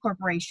school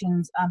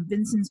corporations,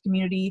 Vincennes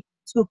Community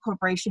School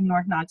Corporation,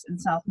 North Knox, and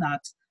South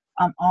Knox,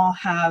 all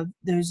have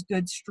those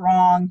good,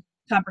 strong,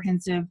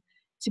 comprehensive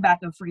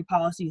tobacco-free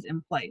policies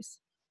in place.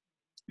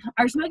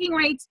 Our smoking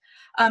rates,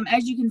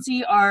 as you can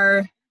see,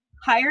 are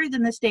higher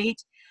than the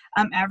state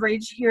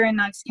average. Here in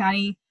Knox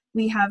County,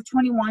 we have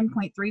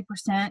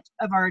 21.3%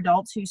 of our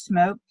adults who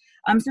smoke.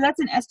 So that's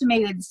an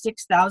estimated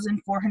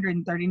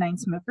 6,439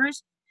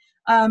 smokers.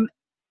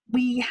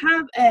 We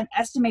have an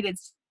estimated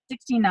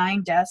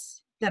 69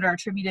 deaths that are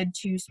attributed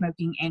to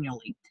smoking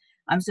annually.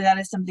 So that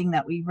is something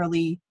that we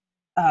really,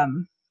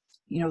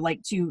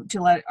 like to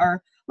let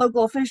our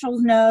local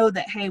officials know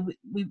that, hey,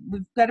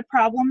 we've got a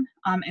problem,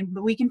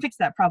 but we can fix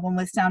that problem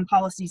with sound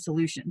policy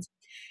solutions.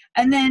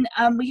 And then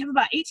we have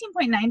about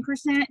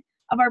 18.9%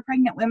 of our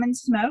pregnant women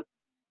smoke.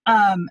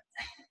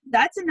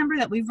 That's a number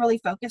that we've really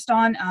focused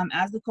on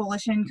as the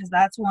coalition, because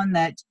that's one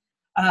that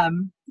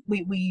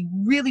we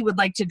really would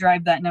like to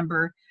drive that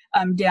number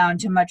down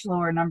to much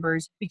lower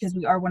numbers, because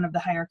we are one of the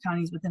higher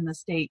counties within the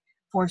state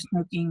for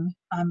smoking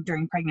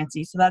during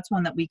pregnancy. So that's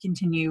one that we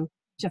continue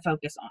to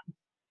focus on.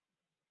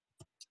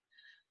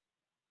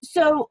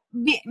 So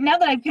now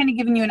that I've kind of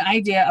given you an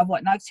idea of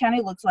what Knox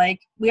County looks like,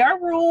 we are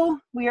rural,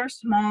 we are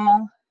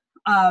small,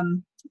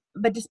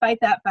 but despite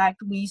that fact,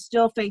 we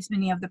still face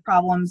many of the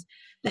problems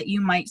that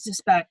you might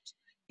suspect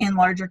in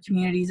larger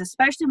communities,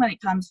 especially when it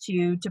comes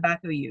to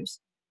tobacco use,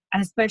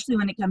 and especially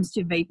when it comes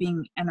to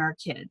vaping and our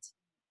kids.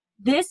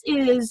 This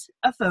is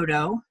a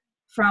photo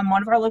from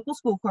one of our local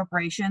school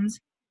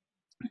corporations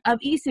of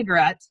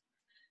e-cigarettes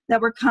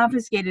that were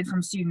confiscated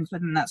from students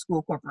within that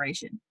school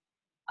corporation.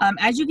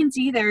 As you can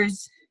see,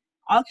 there's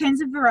all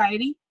kinds of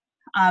variety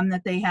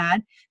that they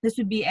had. This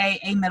would be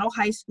a middle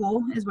high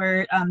school is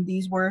where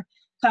these were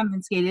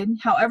confiscated.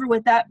 However,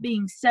 with that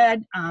being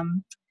said,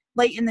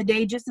 late in the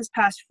day, just this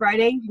past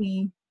Friday,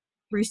 we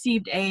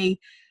received a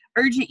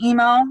urgent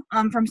email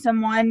from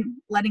someone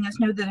letting us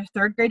know that a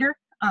 3rd grader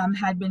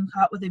had been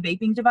caught with a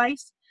vaping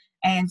device.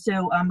 And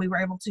so we were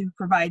able to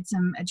provide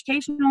some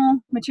educational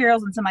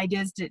materials and some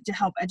ideas to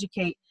help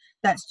educate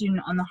that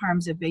student on the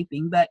harms of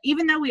vaping. But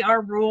even though we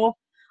are rural,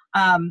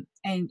 and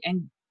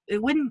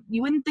you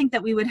wouldn't think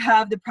that we would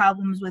have the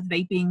problems with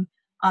vaping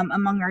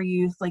among our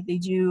youth like they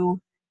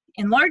do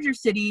in larger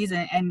cities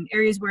and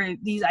areas where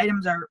these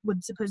items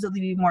would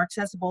supposedly be more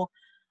accessible.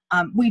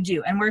 We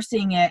do, and we're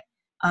seeing it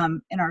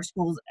in our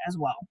schools as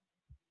well.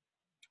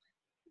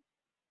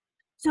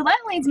 So that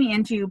leads me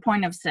into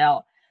point of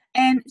sale.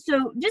 And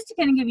so just to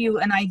kind of give you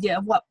an idea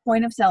of what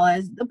point of sale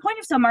is, the point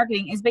of sale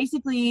marketing is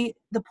basically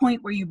the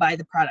point where you buy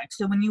the product.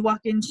 So when you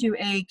walk into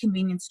a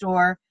convenience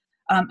store,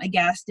 a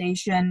gas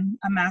station,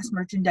 a mass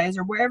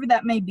merchandiser, wherever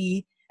that may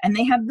be, and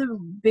they have the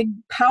big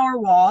power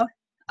wall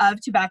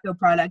of tobacco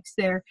products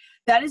there,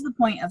 that is the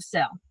point of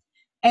sale.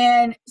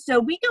 And so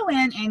we go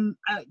in and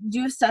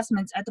do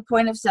assessments at the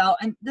point of sale.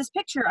 And this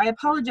picture, I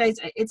apologize,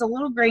 it's a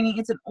little grainy.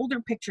 It's an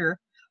older picture.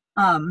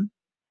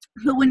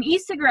 But when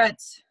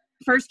e-cigarettes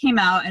first came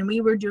out and we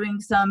were doing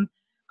some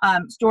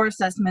store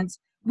assessments,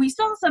 we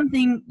saw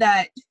something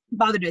that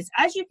bothered us.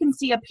 As you can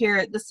see up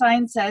here, the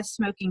sign says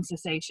smoking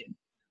cessation.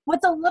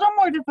 What's a little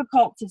more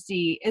difficult to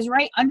see is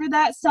right under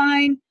that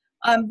sign,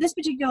 this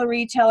particular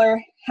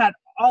retailer had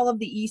all of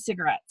the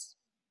e-cigarettes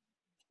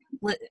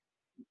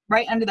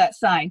right under that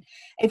sign.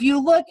 If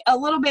you look a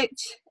little bit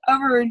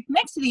over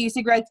next to the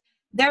e-cigarettes,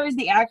 there is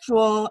the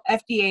actual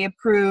FDA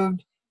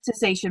approved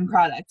cessation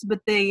products, but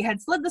they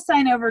had slid the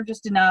sign over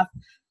just enough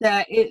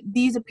that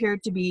these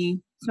appeared to be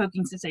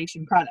smoking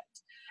cessation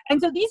products.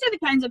 And so these are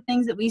the kinds of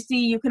things that we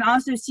see. You can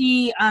also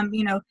see,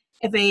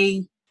 if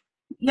a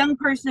young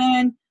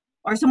person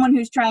or someone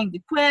who's trying to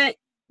quit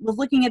was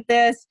looking at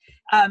this,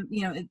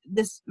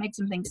 this makes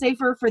them think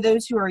safer for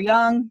those who are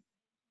young.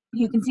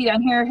 You can see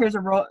down here, here's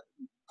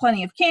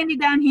plenty of candy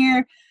down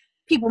here,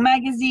 People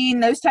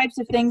magazine, those types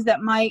of things that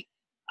might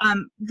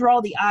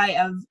draw the eye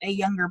of a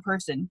younger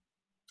person.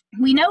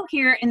 We know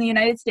here in the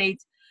United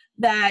States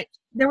that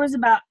there was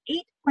about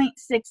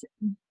 $8.6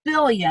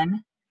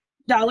 billion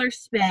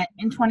spent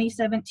in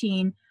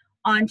 2017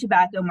 on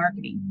tobacco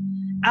marketing.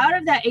 Out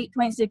of that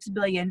 $8.6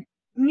 billion,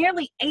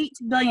 nearly $8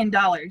 billion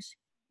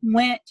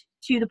went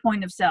to the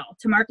point of sale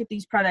to market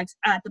these products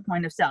at the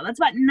point of sale. That's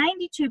about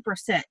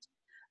 92%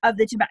 of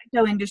the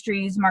tobacco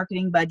industry's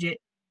marketing budget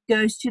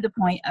goes to the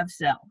point of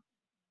sale.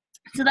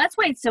 So that's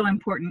why it's so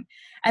important.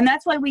 And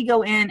that's why we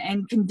go in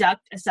and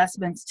conduct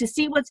assessments to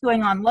see what's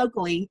going on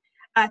locally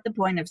at the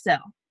point of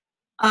sale.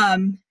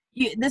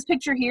 This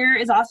picture here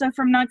is also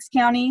from Knox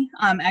County.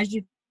 As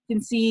you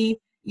can see,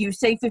 you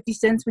save 50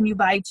 cents when you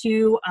buy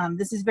two.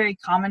 This is very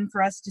common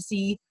for us to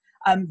see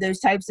those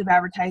types of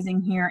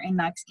advertising here in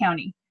Knox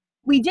County.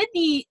 We did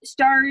the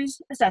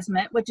STARS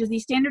assessment, which is the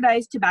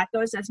Standardized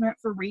Tobacco Assessment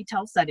for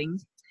Retail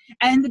Settings.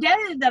 And the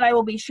data that I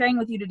will be sharing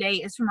with you today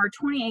is from our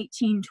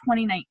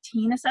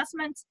 2018-2019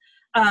 assessments.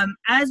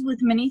 As with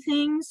many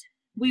things,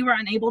 we were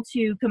unable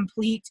to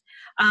complete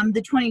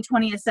the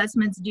 2020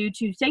 assessments due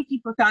to safety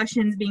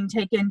precautions being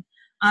taken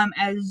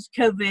as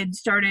COVID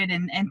started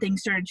and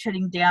things started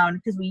shutting down,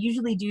 because we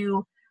usually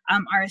do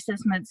our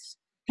assessments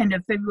kind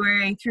of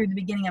February through the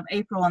beginning of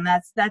April, and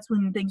that's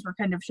when things were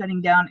kind of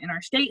shutting down in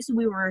our state, so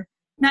we were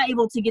not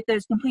able to get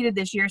those completed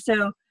this year.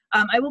 So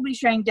I will be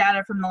sharing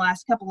data from the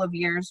last couple of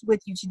years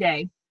with you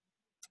today.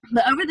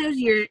 But over those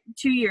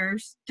 2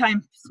 years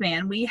time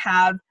span, we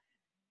have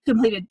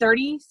completed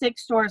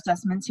 36 store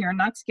assessments here in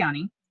Knox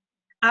County.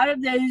 Out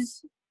of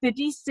those,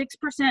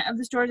 56% of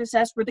the stores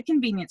assessed were the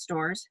convenience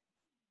stores.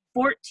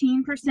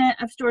 14%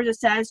 of stores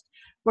assessed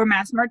were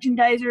mass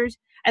merchandisers.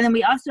 And then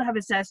we also have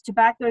assessed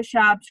tobacco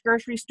shops,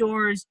 grocery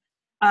stores,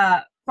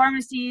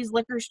 pharmacies,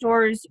 liquor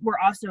stores were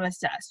also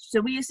assessed. So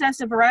we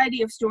assess a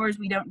variety of stores.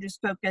 We don't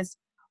just focus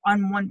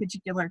on one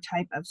particular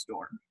type of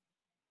store.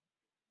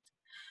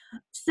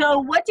 So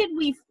what did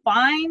we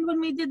find when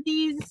we did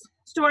these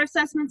store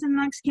assessments in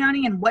Knox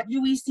County, and what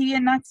do we see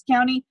in Knox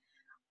County?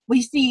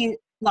 We see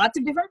lots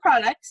of different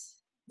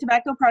products,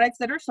 tobacco products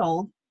that are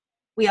sold.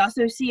 We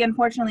also see,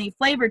 unfortunately,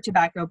 flavored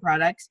tobacco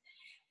products,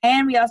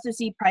 and we also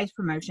see price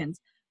promotions,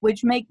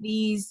 which make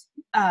these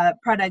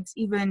products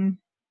even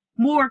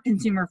more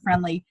consumer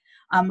friendly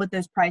with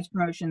those price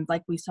promotions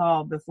like we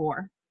saw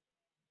before.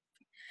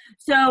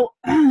 So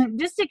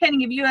just to kind of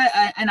give you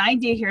an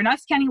idea here,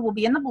 Knox County will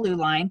be in the blue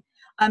line.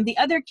 The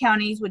other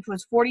counties, which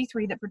was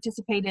 43 that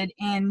participated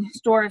in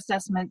store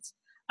assessments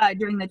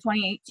during the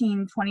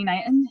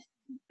 2018-2019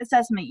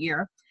 assessment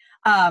year.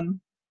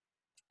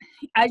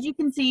 As you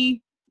can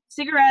see,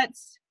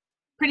 cigarettes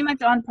pretty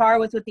much on par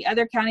with what the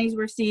other counties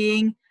were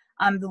seeing.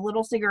 The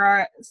little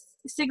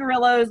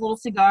cigarillos, little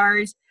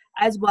cigars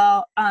as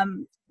well.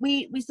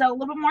 We sell a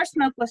little more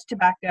smokeless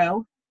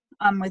tobacco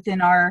within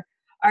our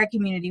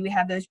community. We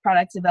have those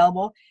products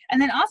available.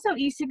 And then also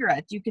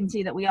e-cigarettes. You can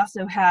see that we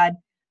also had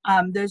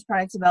those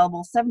products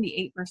available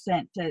 78%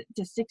 to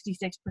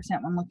 66%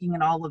 when looking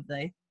at all of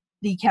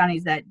the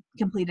counties that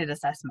completed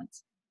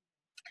assessments.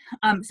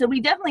 So we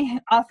definitely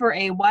offer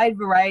a wide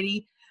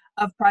variety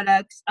of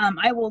products.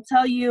 I will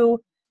tell you,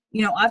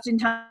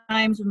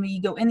 oftentimes when we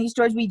go in these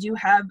stores, we do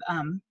have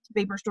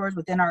vapor stores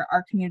within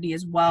our community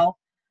as well.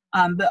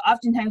 But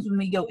oftentimes when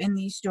we go in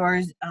these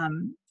stores,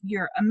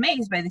 you're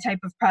amazed by the type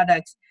of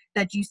products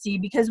that you see,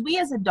 because we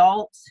as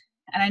adults,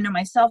 and I know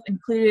myself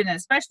included, and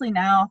especially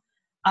now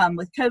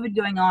with COVID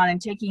going on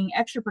and taking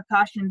extra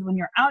precautions when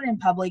you're out in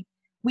public,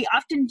 we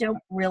often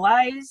don't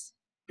realize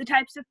the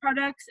types of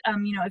products.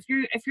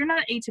 If you're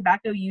not a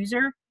tobacco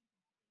user,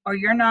 or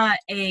you're not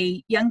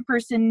a young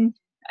person,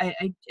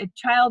 a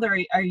child, or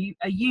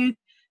a youth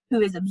who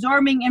is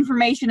absorbing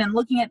information and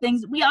looking at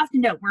things, we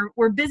often don't.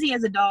 We're busy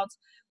as adults.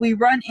 We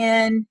run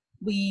in,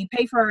 we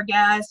pay for our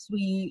gas,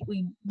 we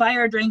buy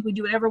our drink, we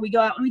do whatever, we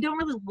go out, and we don't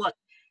really look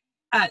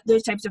at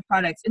those types of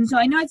products. And so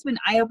I know it's been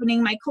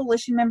eye-opening. My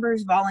coalition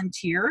members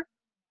volunteer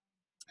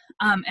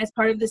as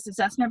part of this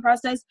assessment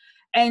process.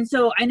 And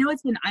so I know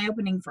it's been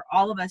eye-opening for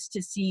all of us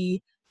to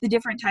see the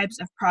different types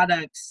of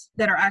products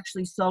that are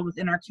actually sold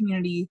within our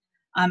community.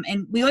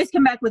 And we always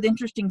come back with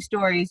interesting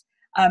stories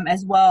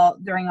as well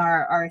during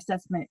our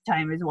assessment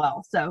time as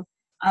well. So,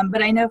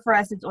 but I know for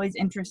us, it's always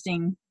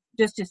interesting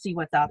just to see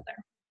what's out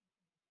there.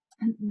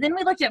 Then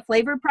we looked at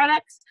flavored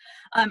products.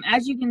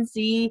 As you can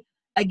see,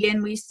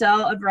 again, we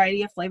sell a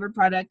variety of flavored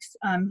products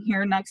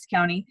here in Knox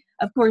County.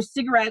 Of course,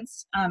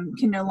 cigarettes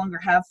can no longer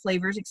have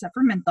flavors except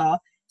for menthol.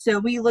 So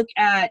we look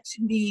at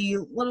the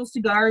little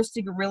cigars,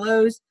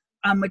 cigarillos,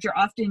 which are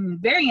often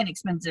very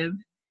inexpensive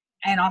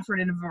and offered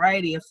in a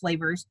variety of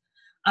flavors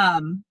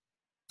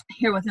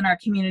here within our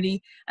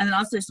community. And then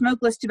also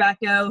smokeless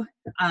tobacco,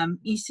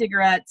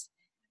 e-cigarettes,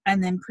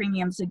 and then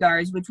premium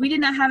cigars, which we did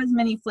not have as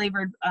many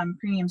flavored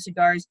premium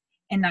cigars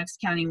in Knox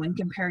County when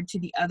compared to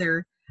the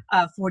other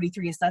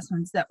 43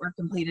 assessments that were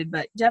completed.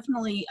 But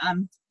definitely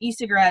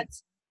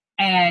e-cigarettes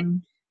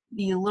and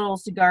the little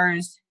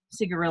cigars,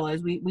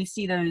 cigarillos, we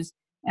see those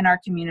in our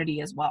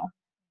community as well.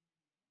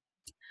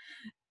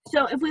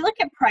 So if we look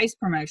at price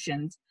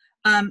promotions,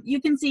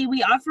 you can see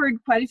we offered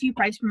quite a few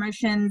price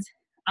promotions.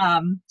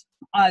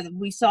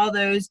 We saw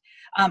those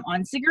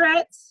on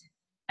cigarettes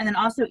and then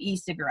also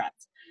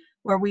e-cigarettes.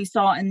 where we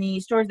saw in the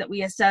stores that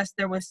we assessed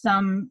there was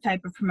some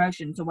type of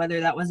promotion. So whether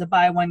that was a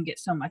buy one, get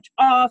so much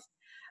off,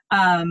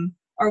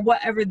 or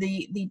whatever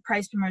the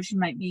price promotion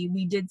might be,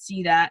 we did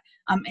see that.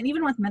 And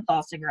even with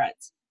menthol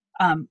cigarettes,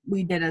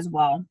 we did as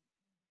well.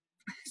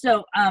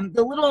 So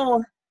the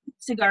little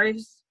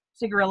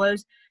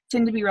cigarillos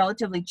tend to be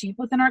relatively cheap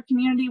within our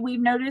community, we've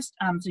noticed.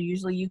 So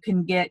usually you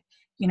can get,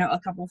 a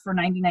couple for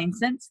 99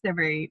 cents. They're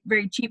very,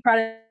 very cheap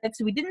products.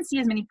 So we didn't see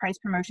as many price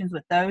promotions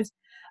with those,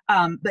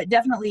 but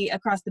definitely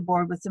across the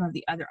board with some of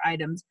the other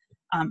items,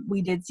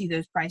 we did see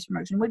those price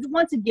promotions, which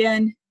once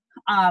again,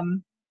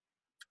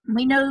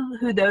 we know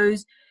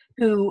those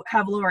who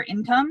have lower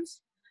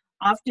incomes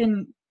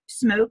often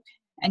smoke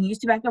and use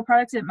tobacco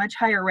products at much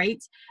higher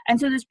rates. And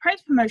so those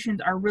price promotions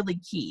are really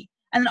key.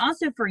 And then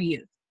also for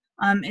youth,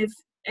 if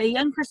a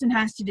young person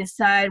has to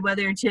decide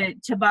whether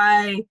to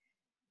buy,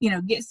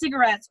 get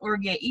cigarettes or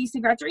get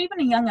e-cigarettes, or even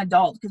a young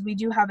adult, because we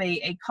do have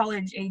a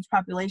college age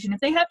population, if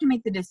they have to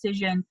make the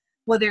decision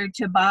whether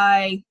to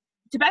buy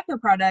tobacco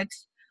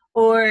products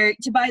or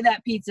to buy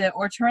that pizza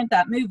or to rent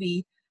that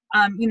movie,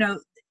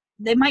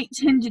 they might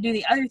tend to do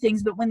the other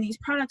things, but when these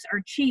products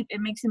are cheap,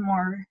 it makes them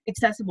more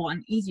accessible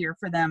and easier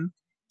for them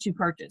to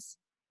purchase.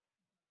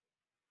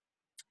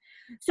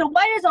 So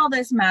why does all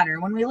this matter?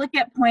 When we look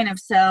at point of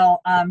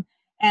sale,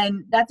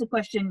 and that's a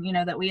question,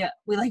 that we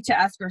like to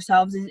ask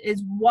ourselves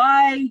is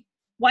why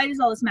does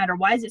all this matter?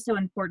 Why is it so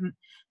important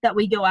that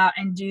we go out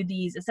and do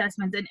these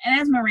assessments? And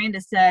as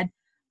Miranda said,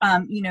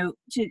 to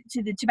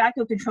the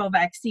tobacco control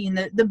vaccine,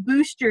 the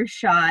booster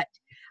shot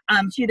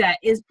to that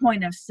is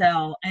point of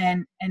sale,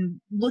 and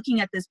looking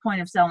at this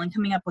point of sale and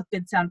coming up with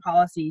good sound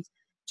policies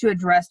to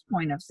address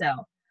point of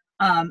sale.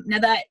 Now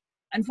that,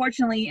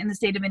 unfortunately, in the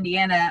state of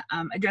Indiana,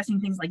 addressing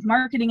things like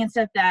marketing and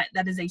stuff, that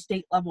is a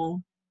state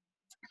level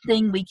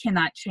thing. We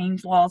cannot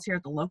change laws here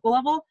at the local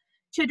level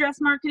to address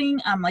marketing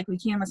like we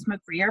can with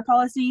smoke-free air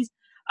policies.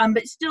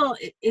 But still,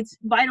 it's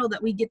vital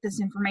that we get this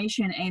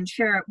information and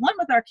share it, one,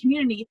 with our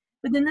community,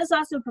 but then this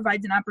also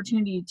provides an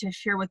opportunity to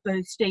share with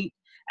both state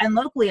and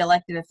locally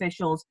elected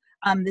officials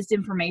this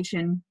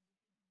information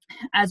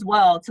as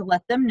well, to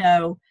let them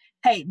know,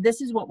 hey,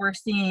 this is what we're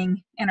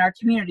seeing in our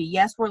community.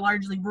 Yes, we're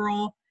largely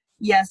rural.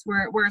 Yes,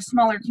 we're a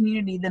smaller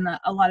community than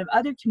a lot of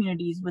other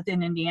communities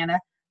within Indiana,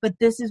 but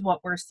this is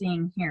what we're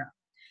seeing here.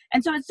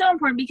 And so it's so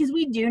important because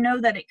we do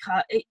know that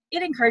it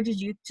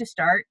encourages youth to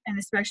start, and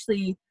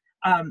especially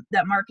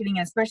that marketing,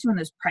 especially when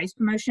those price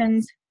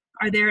promotions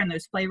are there and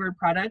those flavored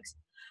products.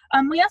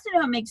 We also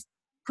know it makes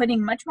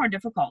quitting much more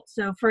difficult.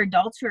 So for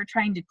adults who are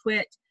trying to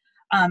quit,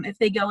 if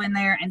they go in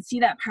there and see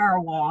that power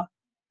wall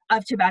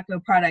of tobacco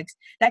products,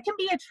 that can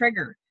be a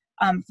trigger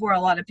for a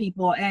lot of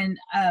people. And,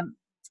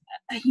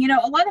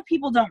 a lot of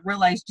people don't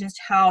realize just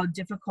how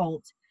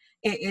difficult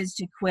it is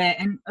to quit.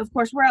 And of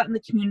course, we're out in the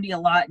community a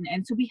lot.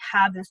 And so we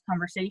have these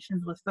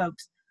conversations with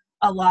folks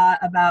a lot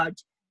about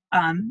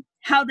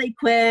how they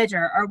quit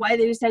or why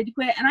they decided to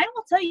quit. And I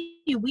will tell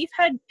you, we've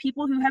had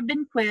people who have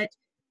been quit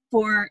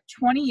for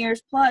 20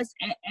 years plus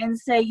and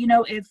say,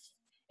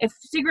 if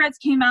cigarettes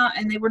came out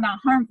and they were not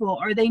harmful,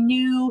 or they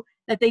knew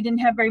that they didn't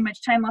have very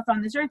much time left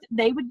on this earth,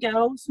 they would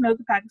go smoke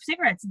a pack of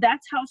cigarettes.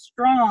 That's how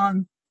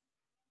strong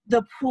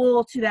the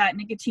pull to that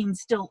nicotine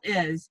still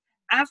is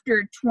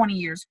after 20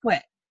 years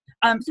quit.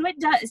 So it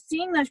does,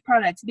 seeing those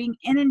products, being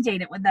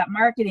inundated with that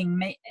marketing,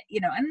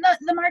 and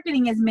the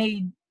marketing is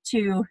made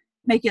to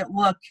make it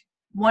look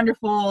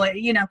wonderful.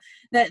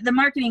 The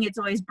marketing, it's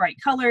always bright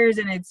colors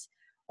and it's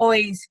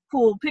always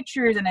cool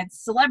pictures and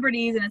it's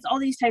celebrities and it's all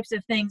these types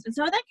of things. And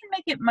so that can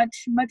make it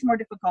much, much more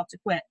difficult to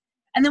quit.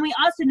 And then we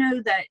also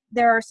know that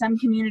there are some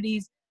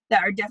communities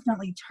that are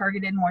definitely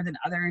targeted more than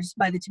others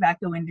by the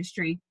tobacco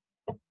industry.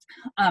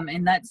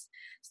 And that's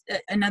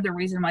another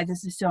reason why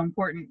this is so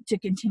important, to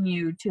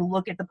continue to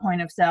look at the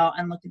point of sale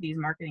and look at these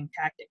marketing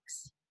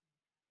tactics.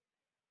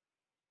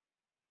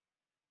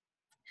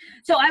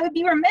 So I would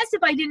be remiss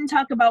if I didn't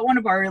talk about one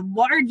of our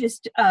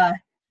largest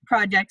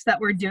projects that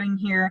we're doing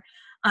here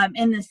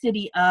in the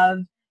city of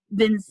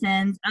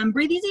Vincennes.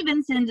 Breathe Easy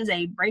Vincennes is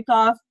a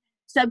break-off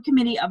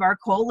subcommittee of our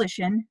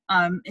coalition.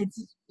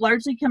 It's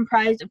largely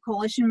comprised of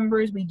coalition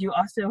members. We do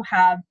also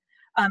have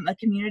a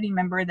community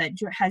member that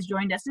has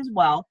joined us as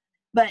well.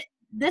 But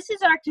this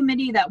is our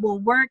committee that will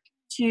work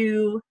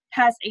to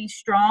pass a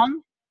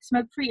strong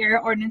smoke-free air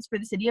ordinance for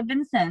the city of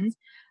Vincennes.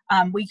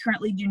 We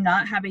currently do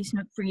not have a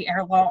smoke-free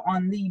air law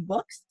on the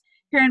books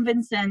here in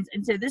Vincennes,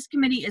 and so this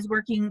committee is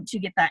working to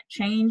get that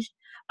changed,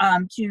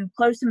 to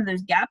close some of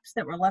those gaps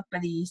that were left by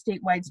the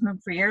statewide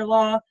smoke-free air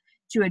law,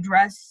 to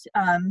address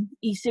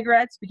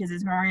e-cigarettes, because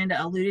as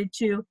Miranda alluded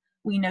to,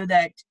 we know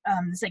that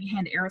the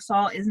secondhand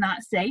aerosol is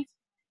not safe,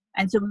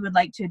 and so we would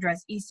like to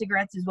address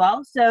e-cigarettes as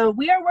well. So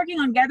we are working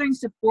on gathering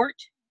support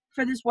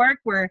for this work.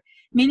 We're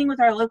meeting with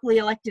our locally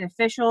elected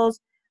officials.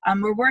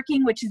 We're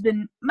working, which has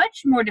been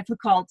much more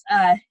difficult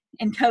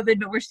in COVID,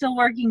 but we're still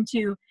working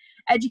to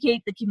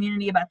educate the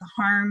community about the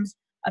harms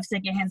of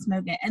secondhand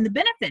smoking and the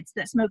benefits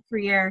that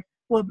smoke-free air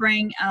will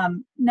bring,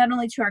 not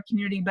only to our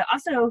community, but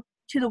also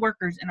to the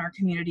workers in our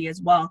community as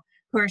well,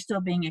 who are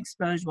still being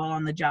exposed while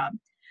on the job.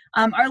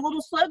 Our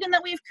little slogan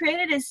that we've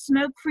created is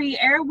smoke-free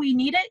air, we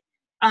need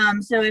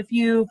it. So if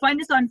you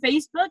find us on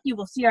Facebook, you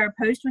will see our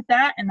post with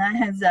that, and that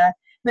has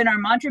been our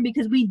mantra,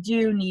 because we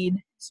do need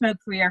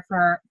smoke-free air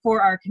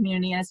for our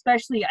community, and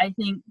especially I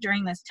think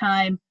during this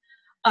time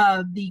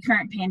of the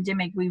current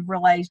pandemic, we've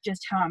realized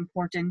just how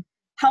important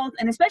health,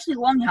 and especially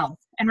lung health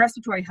and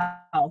respiratory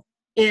health,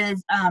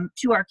 is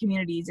to our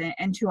communities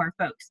and to our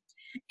folks.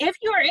 If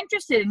you are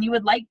interested and you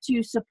would like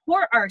to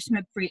support our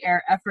smoke-free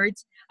air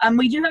efforts,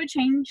 we do have a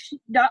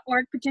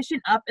change.org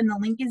petition up, and the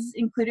link is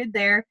included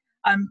there.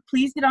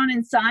 Please get on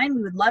and sign.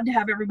 We would love to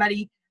have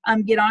everybody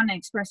get on and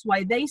express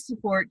why they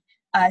support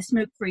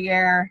smoke-free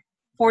air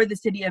for the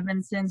city of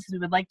Vincennes, because we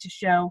would like to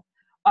show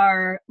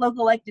our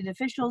local elected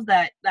officials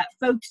that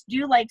folks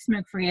do like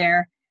smoke-free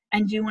air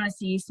and do want to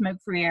see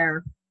smoke-free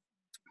air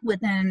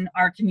within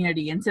our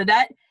community. And so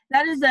that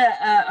is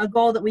a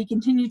goal that we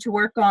continue to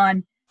work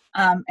on,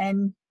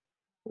 and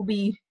we'll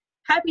be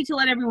happy to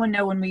let everyone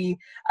know when we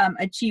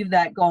achieve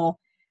that goal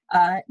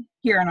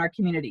here in our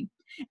community.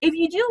 If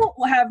you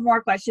do have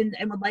more questions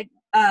and would like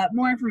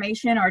more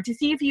information, or to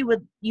see if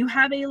you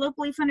have a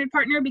locally funded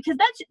partner, because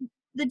that's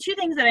the two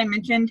things that I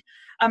mentioned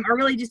are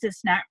really just a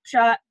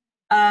snapshot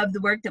of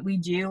the work that we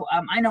do.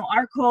 I know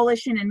our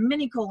coalition and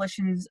many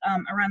coalitions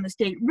around the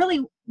state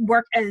really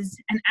work as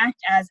and act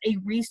as a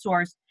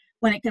resource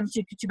when it comes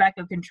to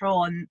tobacco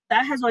control, and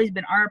that has always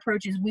been our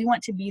approach. Is we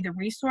want to be the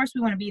resource,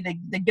 we want to be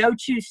the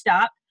go-to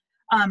stop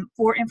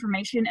for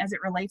information as it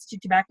relates to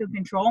tobacco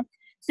control.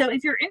 So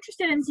if you're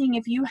interested in seeing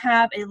if you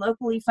have a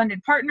locally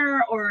funded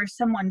partner or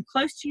someone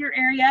close to your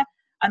area,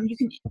 you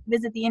can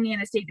visit the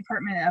Indiana State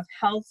Department of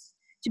Health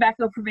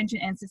Tobacco Prevention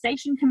and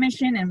Cessation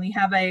Commission, and they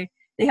have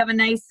a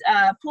nice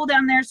pull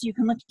down there, so you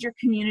can look at your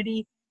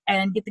community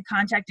and get the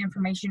contact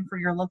information for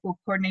your local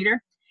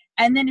coordinator.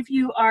 And then if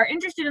you are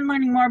interested in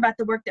learning more about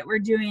the work that we're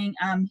doing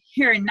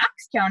here in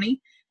Knox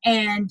County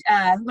and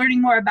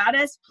learning more about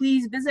us,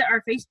 please visit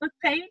our Facebook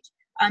page.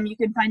 You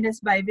can find us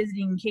by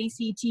visiting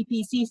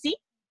KCTPCC,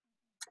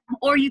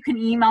 or you can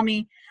email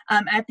me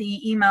at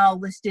the email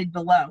listed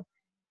below.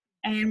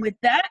 And with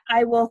that,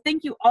 I will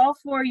thank you all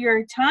for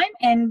your time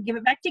and give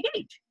it back to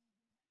Gage.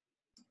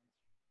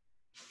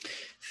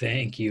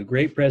 Thank you.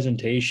 Great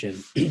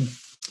presentation.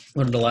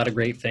 Learned a lot of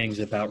great things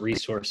about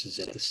resources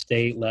at the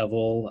state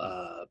level,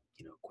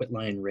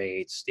 quitline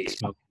rates, state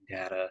smoking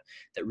data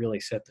that really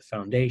set the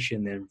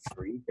foundation then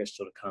for you, Krystle,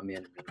 to come in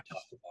and really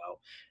talk about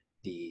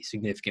the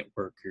significant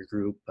work your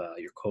group,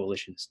 your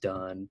coalition's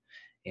done,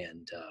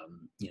 and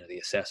the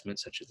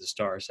assessments such as the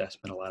STAR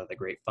assessment, a lot of the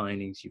great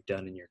findings you've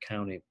done in your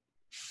county.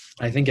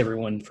 I thank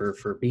everyone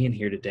for being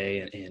here today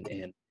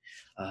and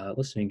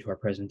listening to our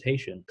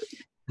presentation.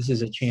 This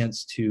is a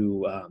chance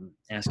to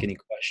ask any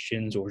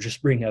questions or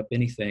just bring up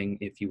anything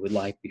if you would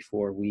like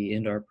before we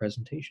end our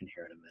presentation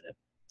here in a minute.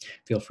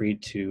 Feel free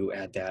to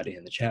add that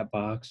in the chat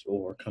box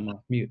or come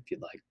off mute if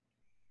you'd like.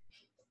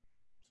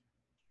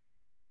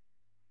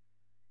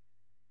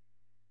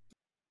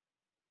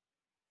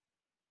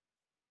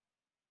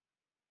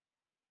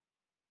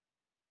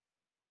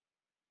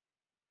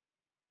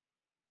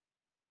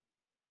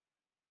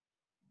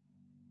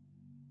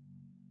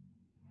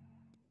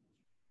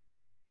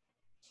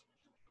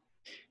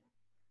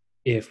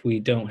 If we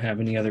don't have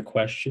any other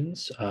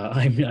questions,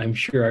 I'm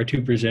sure our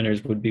two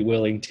presenters would be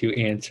willing to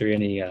answer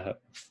any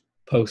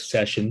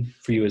post-session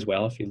for you as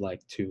well if you'd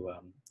like to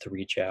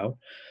reach out.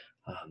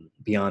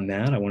 Beyond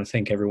that, I want to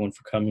thank everyone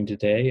for coming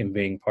today and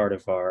being part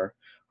of our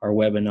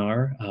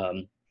webinar.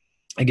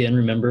 Again,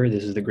 remember,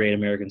 this is the Great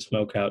American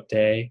Smokeout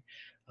Day.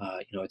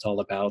 It's all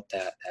about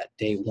that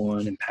day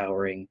one,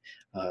 empowering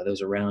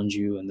those around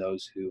you and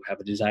those who have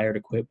a desire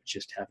to quit but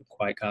just haven't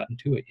quite gotten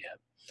to it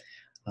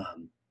yet.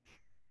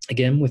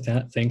 Again, with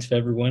that, thanks to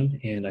everyone,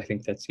 and I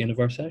think that's the end of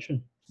our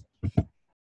session.